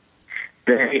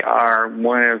 they are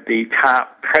one of the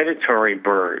top predatory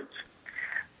birds.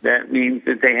 That means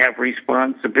that they have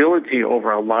responsibility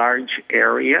over a large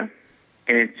area,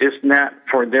 and it's just not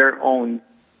for their own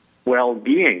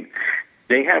well-being.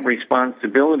 They have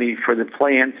responsibility for the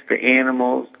plants, the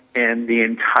animals, and the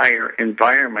entire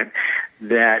environment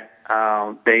that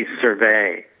they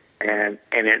survey. And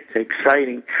it's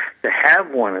exciting to have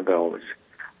one of those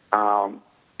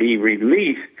be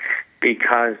released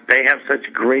because they have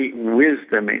such great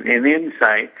wisdom and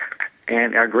insight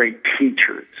and are great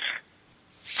teachers.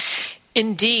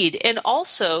 Indeed. And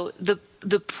also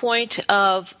the point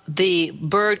of the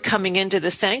bird coming into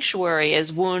the sanctuary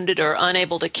as wounded or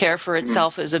unable to care for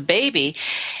itself as a baby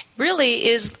really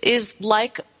is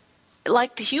like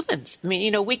the humans. I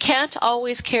mean, we can't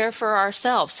always care for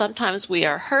ourselves. Sometimes we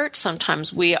are hurt.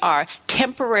 Sometimes we are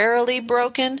temporarily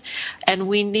broken, and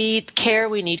we need care.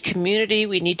 We need community.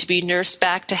 We need to be nursed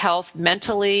back to health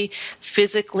mentally,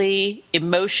 physically,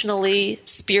 emotionally,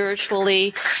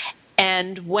 spiritually.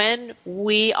 And when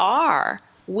we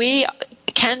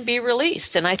can be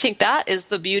released. And I think that is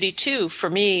the beauty, too, for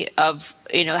me of,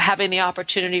 having the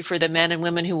opportunity for the men and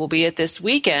women who will be at this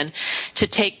weekend to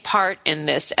take part in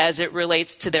this as it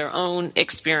relates to their own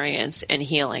experience and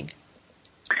healing.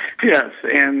 Yes,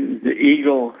 and the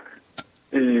eagle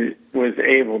was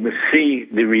able to see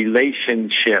the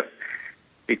relationship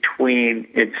between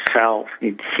itself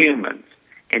and humans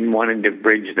and wanted to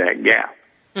bridge that gap.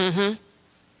 Mm-hmm.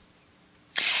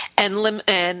 And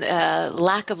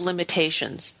lack of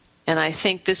limitations. And I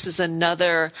think this is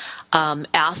another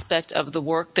aspect of the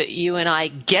work that you and I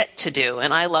get to do.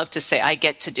 And I love to say I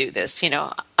get to do this.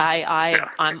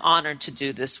 I'm honored to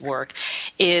do this work,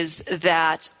 is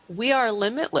that we are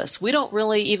limitless. We don't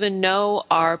really even know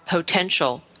our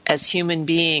potential as human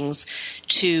beings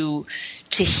to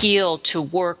heal, to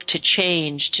work, to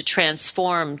change, to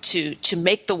transform, to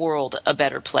make the world a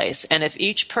better place. And if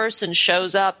each person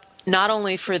shows up not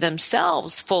only for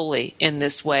themselves fully in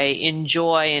this way, in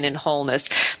joy and in wholeness,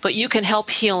 but you can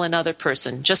help heal another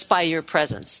person just by your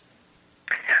presence.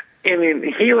 And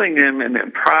in healing them in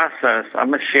the process,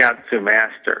 I'm a shiatsu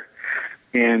master.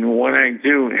 And what I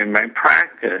do in my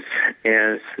practice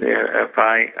is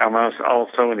I'm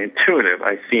also an intuitive.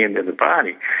 I see into the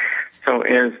body. So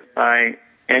as I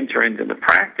enter into the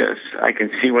practice, I can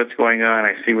see what's going on,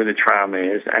 I see where the trauma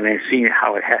is, and I see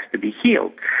how it has to be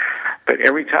healed. But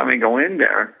every time I go in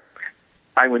there,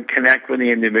 I would connect with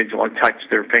the individual and touch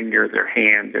their finger, their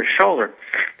hand, their shoulder,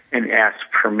 and ask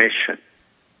permission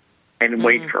and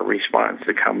wait for a response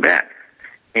to come back.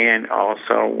 And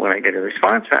also, when I get a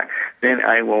response back, then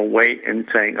I will wait and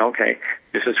say, okay,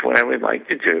 this is what I would like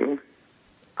to do.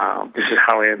 This is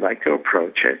how I'd like to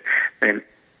approach it. And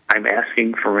I'm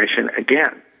asking permission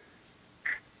again.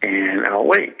 And I'll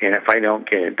wait. And if I don't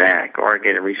get it back or I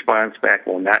get a response back,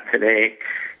 well, not today,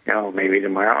 maybe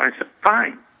tomorrow, I said,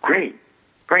 fine, great.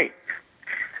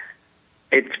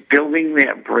 It's building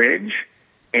that bridge.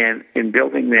 And in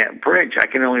building that bridge, I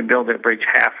can only build that bridge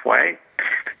halfway.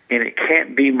 And it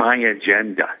can't be my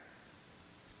agenda.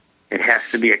 It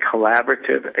has to be a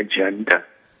collaborative agenda.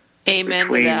 Amen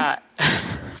to that.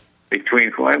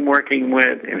 Between who I'm working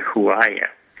with and who I am.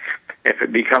 If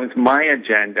it becomes my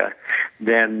agenda,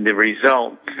 then the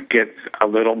result gets a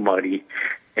little muddy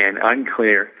and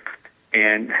unclear,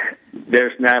 and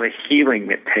there's not a healing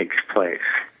that takes place.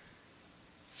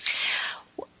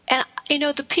 And,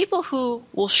 the people who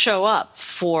will show up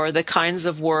for the kinds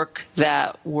of work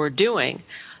that we're doing,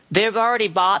 they've already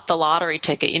bought the lottery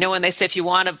ticket. When they say if you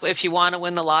want to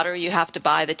win the lottery, you have to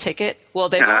buy the ticket. Well,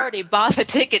 they've already bought the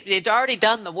ticket. They've already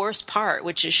done the worst part,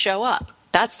 which is show up.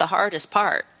 That's the hardest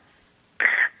part.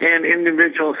 And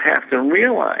individuals have to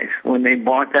realize when they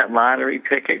bought that lottery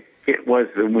ticket, it was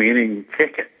the winning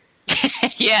ticket.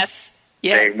 Yes.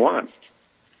 They won.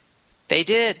 They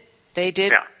did.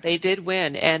 Yeah. They did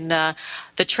win. And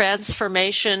the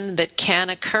transformation that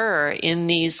can occur in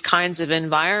these kinds of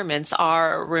environments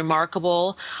are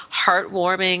remarkable,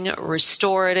 heartwarming,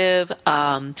 restorative.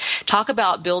 Talk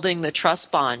about building the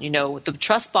trust bond. The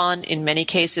trust bond in many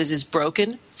cases is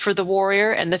broken for the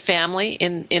warrior and the family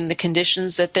in the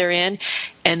conditions that they're in.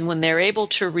 And when they're able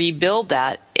to rebuild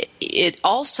that, it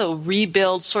also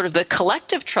rebuilds sort of the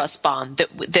collective trust bond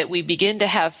that we begin to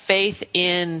have faith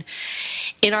in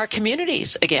our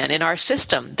communities again, in our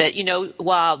system, that,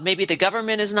 while maybe the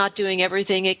government is not doing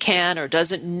everything it can or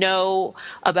doesn't know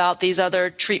about these other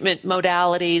treatment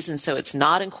modalities, and so it's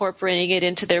not incorporating it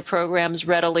into their programs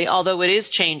readily, although it is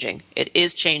changing. It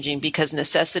is changing because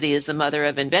necessity is the mother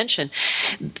of invention.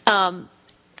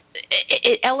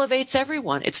 It elevates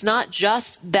everyone. It's not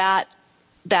just that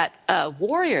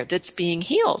warrior that's being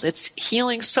healed. It's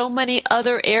healing so many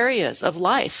other areas of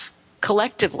life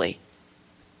collectively.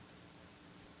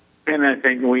 And I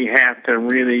think we have to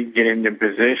really get into a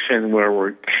position where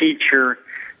we're teacher,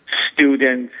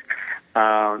 student,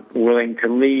 willing to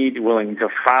lead, willing to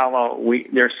follow.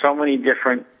 There's so many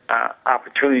different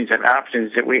opportunities and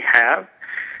options that we have,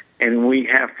 and we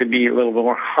have to be a little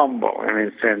more humble in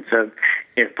the sense of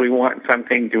if we want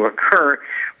something to occur,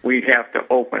 we have to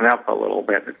open up a little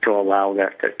bit to allow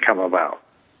that to come about.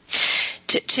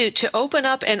 To open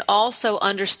up and also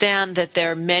understand that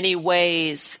there are many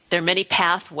ways, there are many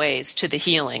pathways to the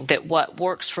healing, that what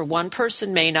works for one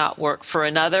person may not work for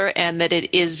another, and that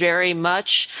it is very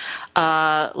much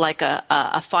like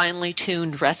a finely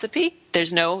tuned recipe.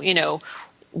 There's no,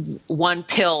 one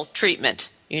pill treatment,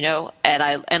 and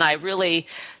I really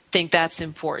think that's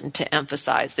important to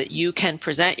emphasize, that you can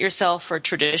present yourself for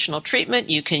traditional treatment,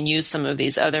 you can use some of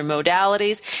these other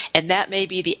modalities, and that may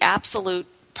be the absolute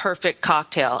perfect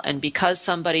cocktail. And because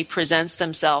somebody presents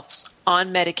themselves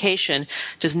on medication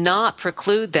does not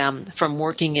preclude them from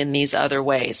working in these other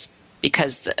ways,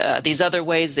 because these other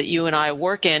ways that you and I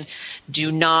work in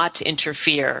do not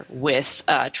interfere with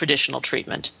traditional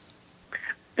treatment.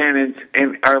 And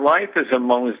our life is a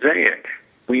mosaic.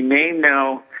 We may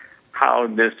know how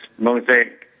this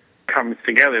mosaic comes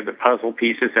together, the puzzle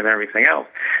pieces and everything else,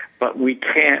 but we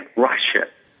can't rush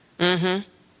it. Mm-hmm.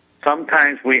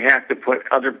 Sometimes we have to put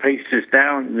other pieces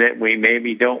down that we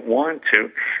maybe don't want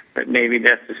to, but maybe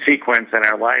that's the sequence in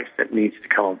our lives that needs to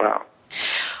come about.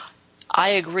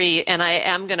 I agree, and I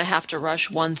am going to have to rush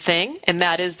one thing, and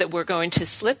that is that we're going to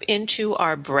slip into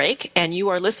our break, and you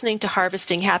are listening to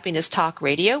Harvesting Happiness Talk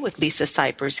Radio with Lisa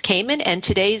Cypers Kamen, and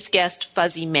today's guest,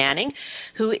 Fuzzy Manning,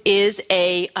 who is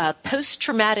a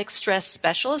post-traumatic stress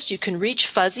specialist. You can reach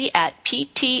Fuzzy at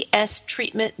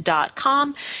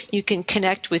ptstreatment.com. You can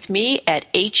connect with me at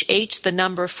heroes.org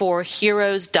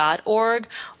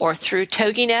or through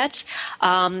TogiNet.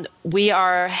 We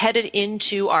are headed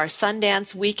into our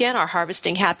Sundance weekend, our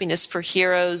Harvesting Happiness for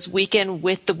Heroes weekend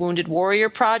with the Wounded Warrior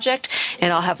Project,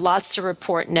 and I'll have lots to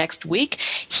report next week.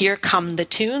 Here come the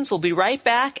tunes. We'll be right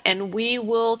back, and we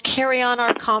will carry on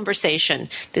our conversation.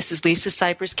 This is Lisa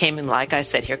Cypers Kamen. Like I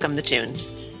said, here come the tunes.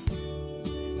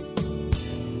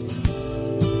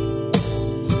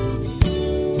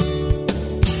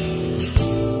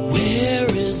 Where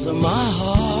is my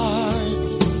heart?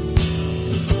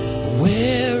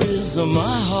 Where is my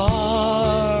heart?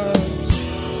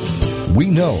 We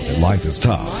know that life is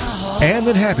tough and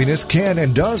that happiness can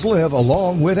and does live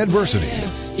along with adversity.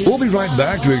 We'll be right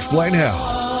back to explain how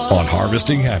on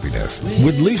Harvesting Happiness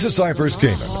with Lisa Cypers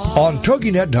Kamen on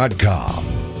TogiNet.com.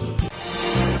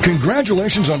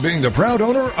 Congratulations on being the proud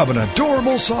owner of an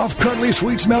adorable, soft, cuddly,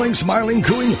 sweet-smelling, smiling,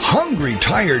 cooing, hungry,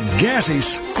 tired, gassy,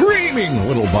 screaming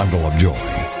little bundle of joy.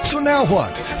 So now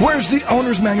what? Where's the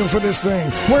owner's manual for this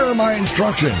thing? Where are my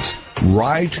instructions?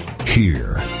 Right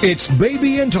here. It's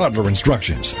Baby and Toddler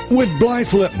Instructions with Blythe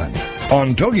Lipman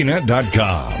on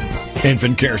TogiNet.com.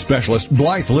 Infant care specialist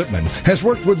Blythe Lipman has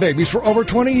worked with babies for over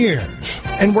 20 years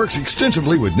and works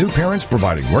extensively with new parents,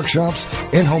 providing workshops,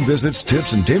 in-home visits,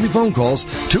 tips, and daily phone calls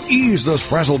to ease those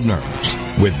frazzled nerves.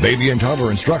 With Baby and Toddler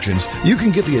Instructions, you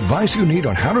can get the advice you need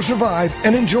on how to survive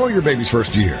and enjoy your baby's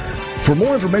first year. For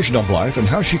more information on Blythe and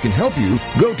how she can help you,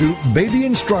 go to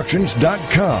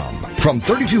babyinstructions.com. From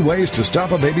 32 ways to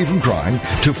stop a baby from crying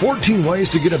to 14 ways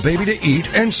to get a baby to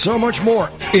eat and so much more.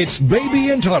 It's Baby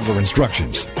and Toddler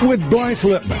Instructions with Blythe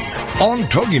Lipman on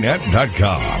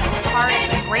TogiNet.com. Part of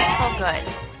the Grateful Good.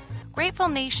 Grateful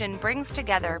Nation brings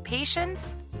together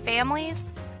patients,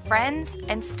 families, friends,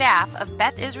 and staff of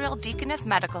Beth Israel Deaconess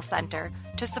Medical Center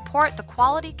to support the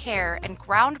quality care and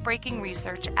groundbreaking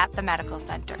research at the medical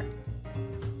center.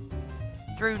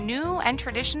 Through new and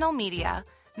traditional media,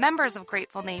 members of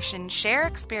Grateful Nation share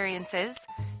experiences,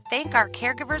 thank our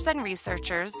caregivers and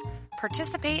researchers,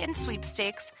 participate in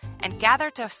sweepstakes, and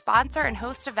gather to sponsor and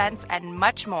host events and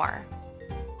much more.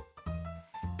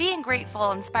 Being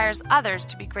grateful inspires others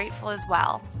to be grateful as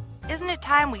well. Isn't it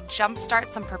time we jumpstart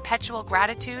some perpetual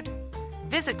gratitude?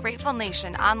 Visit Grateful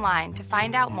Nation online to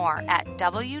find out more at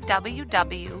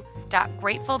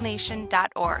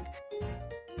www.gratefulnation.org.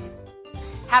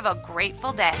 Have a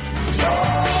grateful day.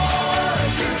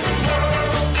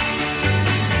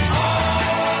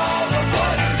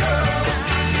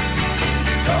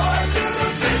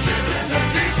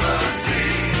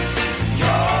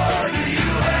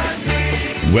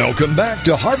 Welcome back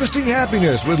to Harvesting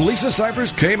Happiness with Lisa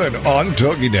Cypers Kamen on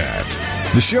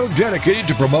TogiNet. The show dedicated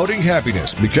to promoting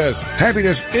happiness because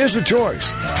happiness is a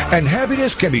choice and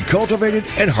happiness can be cultivated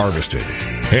and harvested.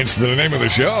 Hence the name of the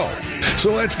show.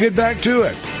 So let's get back to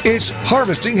it. It's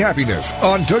Harvesting Happiness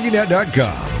on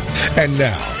TogiNet.com. And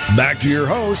now, back to your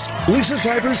host, Lisa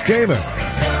Cypers Kamen.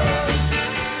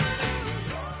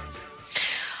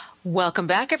 Welcome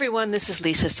back, everyone. This is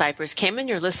Lisa Cypers Kamen.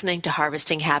 You're listening to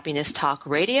Harvesting Happiness Talk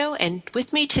Radio. And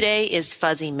with me today is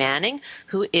Fuzzy Manning,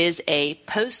 who is a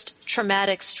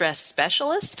post-traumatic stress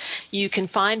specialist. You can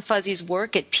find Fuzzy's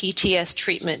work at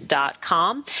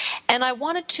ptstreatment.com. And I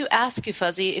wanted to ask you,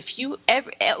 Fuzzy, if you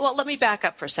ever, well, let me back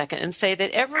up for a second and say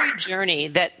that every journey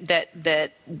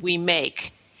that we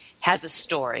make has a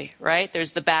story, right?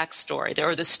 There's the backstory,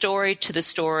 or the story to the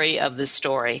story of the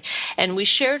story. And we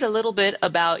shared a little bit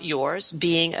about yours,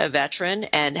 being a veteran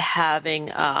and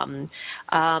having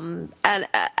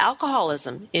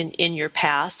alcoholism in your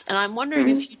past. And I'm wondering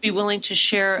if you'd be willing to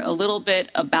share a little bit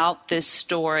about this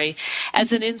story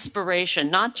as an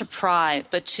inspiration, not to pry,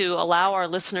 but to allow our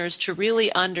listeners to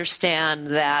really understand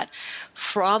that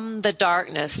from the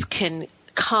darkness can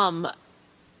come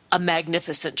a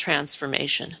magnificent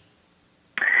transformation.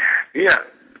 Yeah,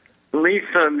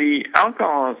 Lisa, the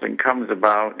alcoholism comes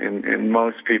about in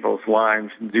most people's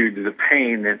lives due to the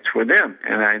pain that's within.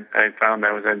 And I found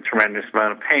I was in a tremendous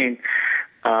amount of pain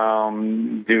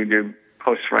due to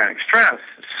post-traumatic stress.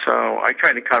 So I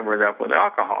try to cover it up with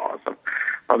alcoholism.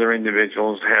 Other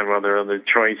individuals have other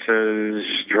choices,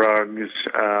 drugs,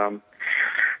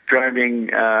 driving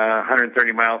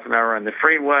 130 miles an hour on the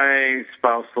freeway,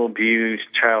 spousal abuse,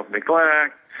 child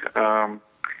neglect,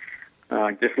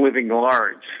 just living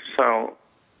large. So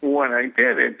when I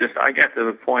did it, I got to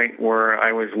the point where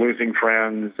I was losing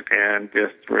friends and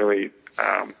just really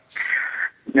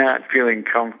not feeling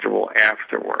comfortable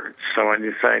afterwards. So I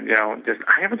decided,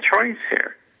 I have a choice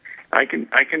here. I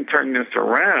can turn this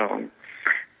around,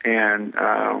 and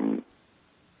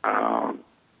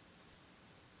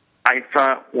I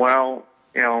thought, well,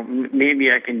 maybe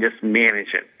I can just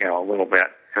manage it, a little bit.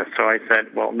 And so I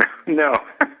said, well, no.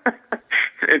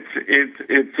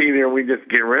 It's either we just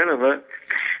get rid of it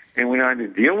and we don't have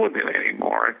to deal with it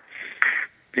anymore.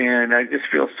 And I just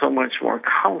feel so much more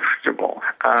comfortable.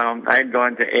 I had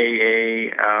gone to AA,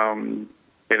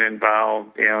 been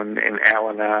involved in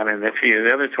Al-Anon and a few of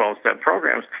the other 12-step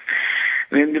programs.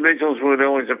 And individuals would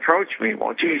always approach me,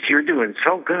 well, geez, you're doing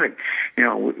so good.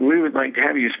 We would like to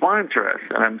have you sponsor us.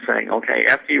 And I'm saying, okay,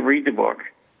 after you read the book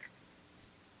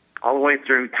all the way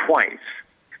through twice,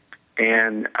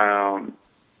 and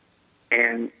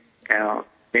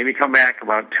maybe come back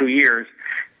about 2 years,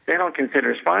 then I'll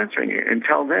consider sponsoring you.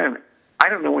 Until then, I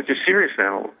don't know what your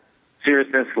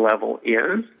seriousness level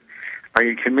is. Are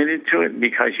you committed to it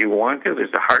because you want to?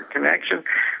 There's a heart connection,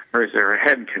 or is there a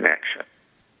head connection?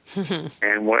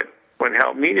 And what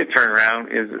helped me to turn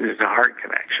around is a heart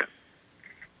connection.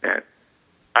 That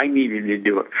I needed to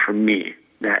do it for me,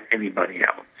 not anybody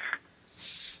else.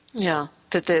 Yeah,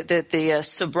 that the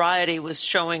sobriety was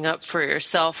showing up for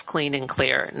yourself clean and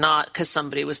clear, not because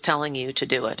somebody was telling you to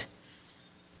do it.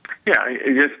 Yeah,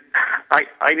 I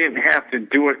didn't have to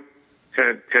do it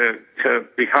to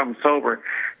become sober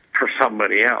for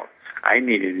somebody else. I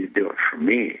needed to do it for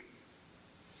me.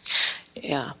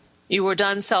 Yeah, you were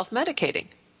done self-medicating.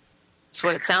 That's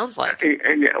what it sounds like.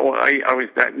 And I was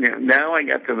that. Now I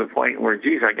got to the point where,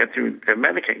 geez, I get to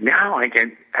medicate. Now I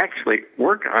can actually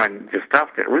work on the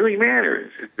stuff that really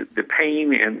matters: the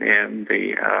pain and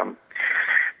the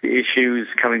issues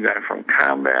coming back from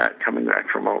combat, coming back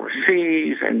from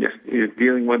overseas, and just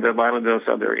dealing with a lot of those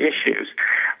other issues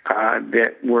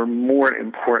that were more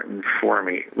important for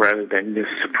me rather than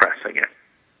just suppressing it.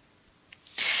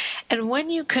 And when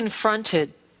you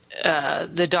confronted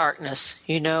the darkness,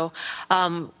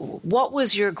 what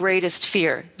was your greatest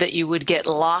fear? That you would get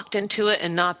locked into it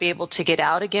and not be able to get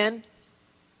out again?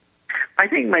 I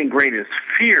think my greatest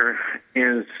fear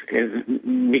is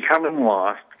becoming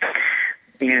lost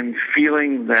and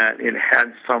feeling that it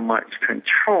had so much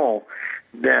control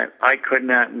that I could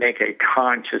not make a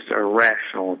conscious or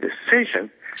rational decision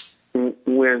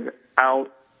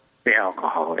without the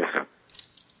alcoholism.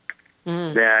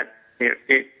 That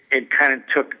it kind of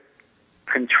took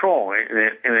control, and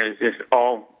it was just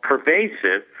all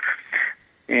pervasive.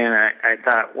 And I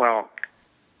thought, well,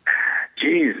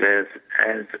 geez, as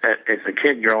a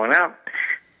kid growing up,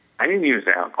 I didn't use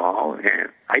alcohol, and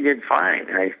I did fine.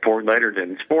 I four-lettered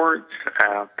in sports.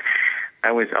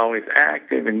 I was always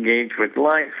active, engaged with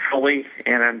life fully,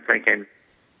 and I'm thinking,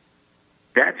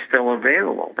 that's still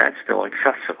available. That's still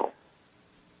accessible.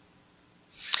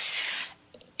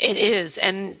 It is,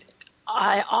 and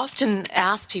I often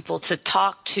ask people to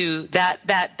talk to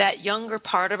that younger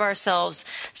part of ourselves.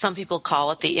 Some people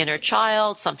call it the inner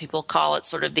child. Some people call it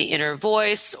sort of the inner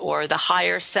voice or the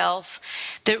higher self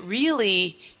that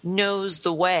really knows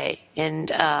the way. And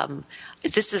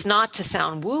this is not to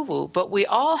sound woo-woo, but we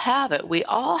all have it. We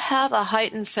all have a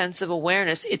heightened sense of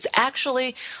awareness. It's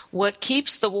actually what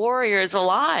keeps the warriors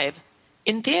alive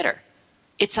in theater.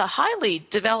 It's a highly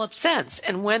developed sense.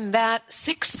 And when that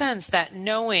sixth sense, that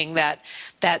knowing, that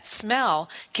smell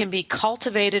can be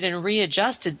cultivated and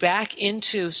readjusted back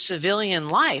into civilian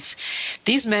life,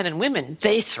 these men and women,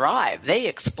 they thrive, they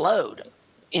explode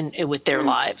with their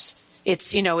lives.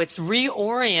 It's, it's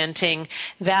reorienting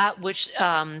that which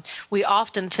we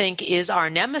often think is our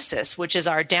nemesis, which is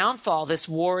our downfall, this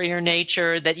warrior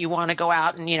nature that you want to go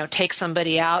out and, take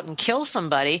somebody out and kill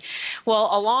somebody. Well,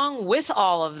 along with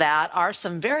all of that are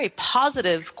some very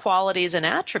positive qualities and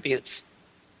attributes.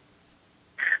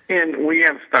 And we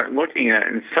have to start looking at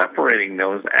and separating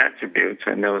those attributes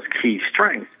and those key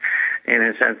strengths. In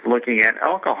a sense, looking at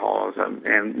alcoholism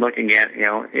and looking at,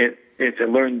 it's a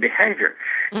learned behavior.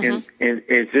 Mm-hmm. And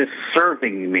is this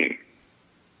serving me?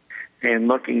 And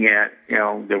looking at,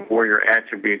 the warrior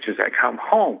attributes as I come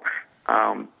home,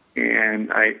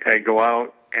 and I go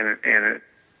out and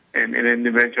an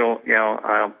individual,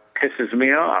 pisses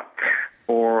me off,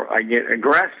 or I get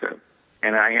aggressive,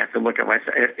 and I have to look at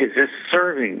myself. Is this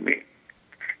serving me?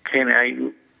 Can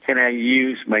I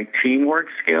use my teamwork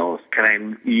skills? Can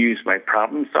I use my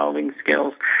problem-solving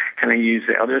skills? Can I use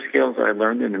the other skills I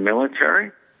learned in the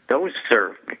military? Those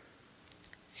serve me.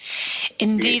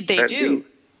 Indeed, they do.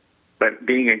 But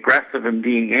being aggressive and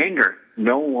being angry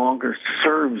no longer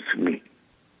serves me.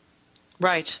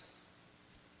 Right.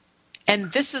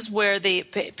 And this is where the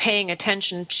paying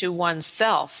attention to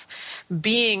oneself,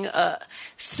 being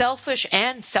selfish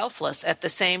and selfless at the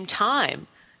same time,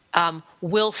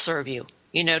 will serve you.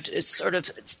 Sort of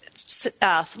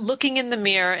looking in the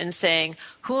mirror and saying,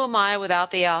 who am I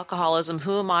without the alcoholism?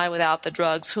 Who am I without the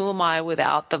drugs? Who am I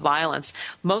without the violence?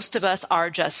 Most of us are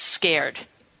just scared.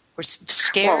 We're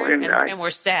scared and we're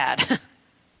sad.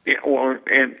 Yeah, well,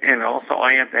 and also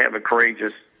I have to have a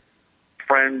courageous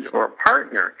friend or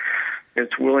partner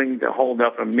that's willing to hold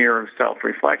up a mirror of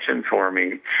self-reflection for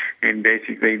me and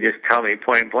basically just tell me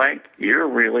point blank, you're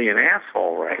really an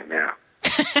asshole right now.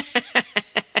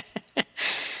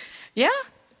 Yeah.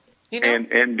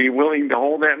 And be willing to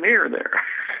hold that mirror there.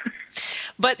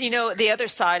 But, the other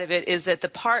side of it is that the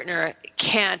partner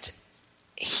can't,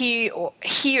 he or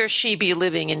she be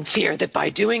living in fear that by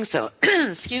doing so,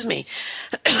 excuse me,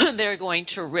 they're going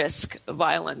to risk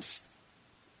violence.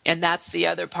 And that's the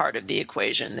other part of the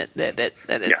equation that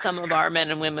some of our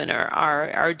men and women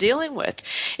are dealing with,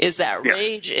 is that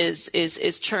rage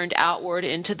is turned outward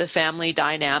into the family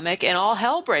dynamic, and all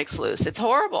hell breaks loose. It's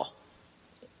horrible.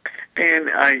 And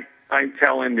I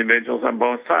tell individuals on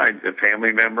both sides, the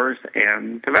family members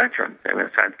and the veterans, in a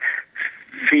sense,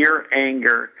 fear,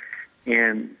 anger,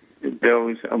 and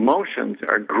those emotions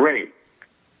are great.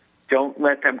 Don't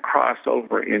let them cross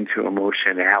over into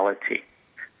emotionality,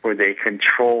 where they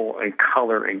control and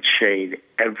color and shade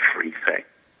everything.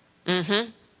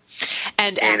 Mm-hmm.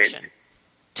 And action,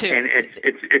 too. And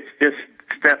it's just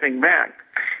stepping back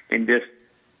and just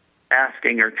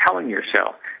asking or telling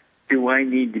yourself, do I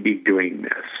need to be doing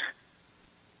this?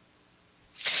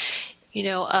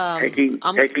 Taking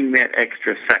that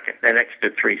extra second, that extra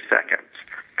 3 seconds.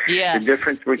 Yes. The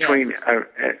difference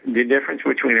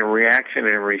between a reaction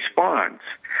and a response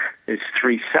is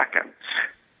 3 seconds.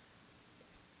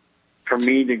 For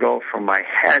me to go from my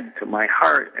head to my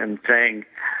heart and saying,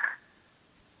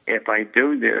 if I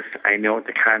do this, I know what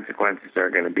the consequences are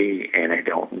going to be, and I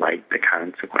don't like the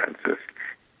consequences.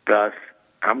 Thus,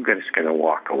 I'm just going to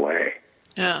walk away.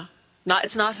 Yeah.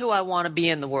 It's not who I want to be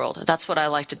in the world. That's what I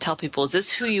like to tell people. Is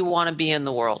this who you want to be in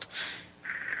the world?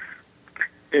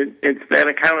 It's that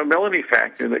accountability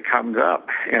factor that comes up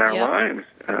in our lives.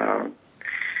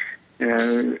 At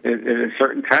a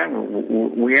certain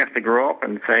time, we have to grow up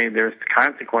and say there's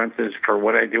consequences for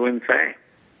what I do and say.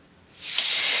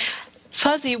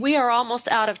 Fuzzy, we are almost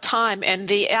out of time, and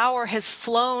the hour has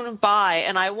flown by,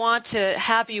 and I want to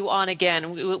have you on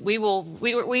again. We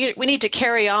need to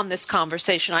carry on this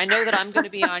conversation. I know that I'm going to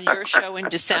be on your show in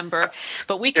December,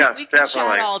 but we can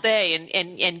chat all day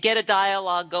and get a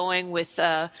dialogue going with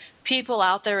people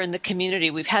out there in the community.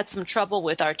 We've had some trouble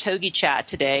with our Togi chat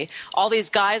today. All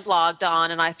these guys logged on,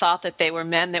 and I thought that they were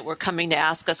men that were coming to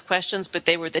ask us questions, but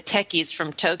they were the techies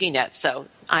from TogiNet. So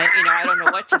I don't know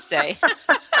what to say.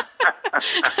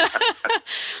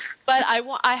 But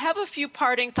But I have a few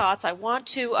parting thoughts. I want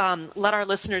to let our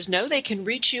listeners know they can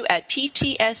reach you at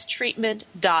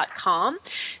ptstreatment.com.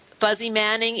 Fuzzy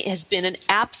Manning has been an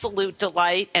absolute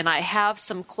delight, and I have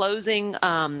some closing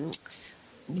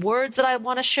words that I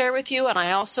want to share with you, and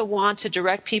I also want to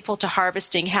direct people to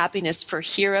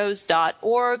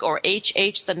harvestinghappinessforheroes.org or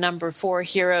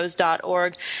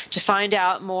HH4heroes.org to find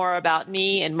out more about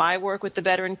me and my work with the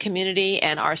veteran community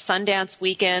and our Sundance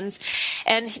weekends.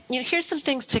 And here's some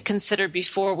things to consider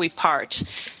before we part.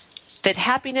 That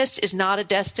happiness is not a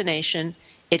destination.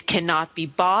 It cannot be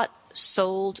bought,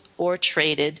 sold, or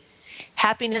traded.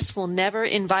 Happiness will never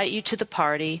invite you to the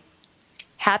party.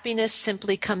 Happiness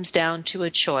simply comes down to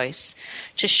a choice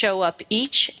to show up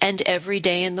each and every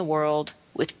day in the world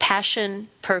with passion,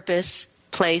 purpose,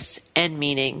 place, and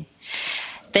meaning.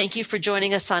 Thank you for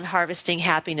joining us on Harvesting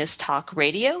Happiness Talk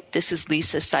Radio. This is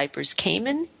Lisa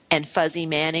Cypers-Kamen and Fuzzy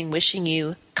Manning wishing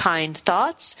you kind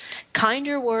thoughts,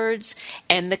 kinder words,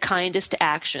 and the kindest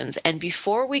actions. And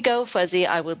before we go, Fuzzy,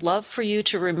 I would love for you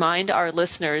to remind our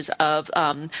listeners of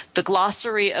the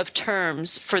glossary of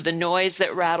terms for the noise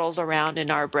that rattles around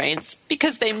in our brains,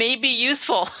 because they may be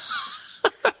useful.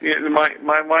 Yeah,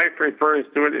 my wife refers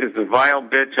to it as the vile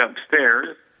bitch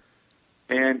upstairs,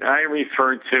 and I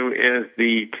refer to as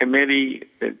the committee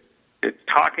that's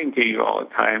talking to you all the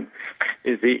time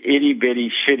is the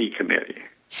itty-bitty shitty committee.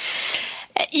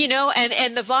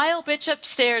 And the vile bitch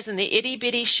upstairs and the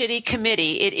itty-bitty shitty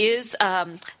committee, it is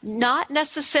not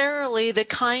necessarily the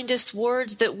kindest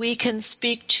words that we can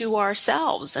speak to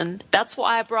ourselves. And that's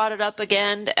why I brought it up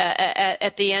again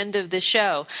at the end of the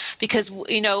show. Because,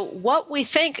 what we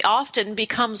think often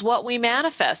becomes what we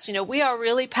manifest. We are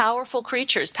really powerful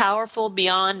creatures, powerful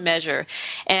beyond measure.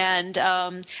 And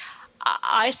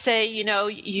I say,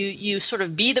 you sort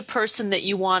of be the person that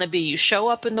you want to be. You show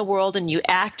up in the world and you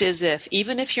act as if,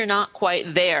 even if you're not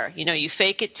quite there, you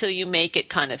fake it till you make it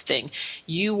kind of thing.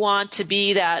 You want to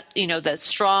be that, that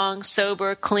strong,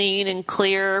 sober, clean, and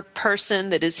clear person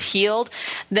that is healed.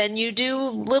 Then you do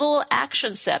little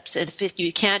action steps. If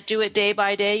you can't do it day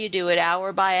by day, you do it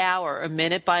hour by hour or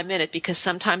minute by minute, because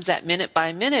sometimes that minute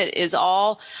by minute is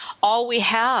all we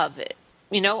have.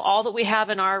 All that we have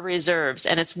in our reserves,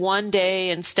 and it's one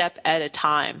day and step at a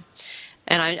time.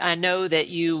 And I know that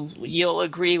you'll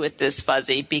agree with this,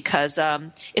 Fuzzy, because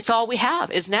it's all we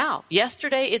have is now.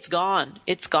 Yesterday, it's gone.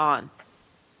 It's gone.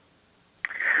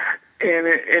 And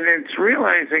it's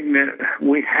realizing that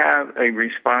we have a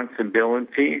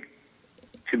responsibility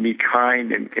to be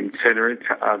kind and considerate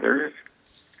to others.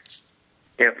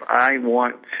 If I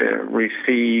want to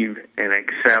receive and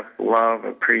accept love,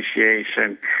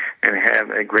 appreciation, and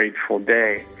have a grateful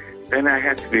day, then I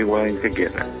have to be willing to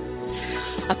give it.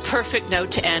 A perfect note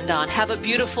to end on. Have a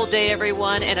beautiful day,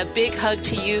 everyone, and a big hug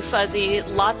to you, Fuzzy.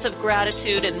 Lots of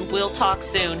gratitude, and we'll talk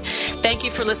soon. Thank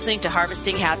you for listening to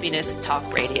Harvesting Happiness Talk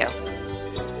Radio.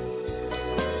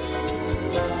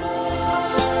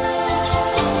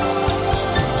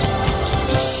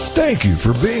 Thank you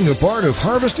for being a part of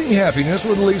Harvesting Happiness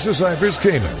with Lisa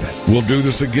Cypers-Kamen. We'll do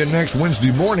this again next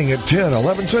Wednesday morning at 10,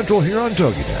 11 Central here on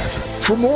TogiNet. For more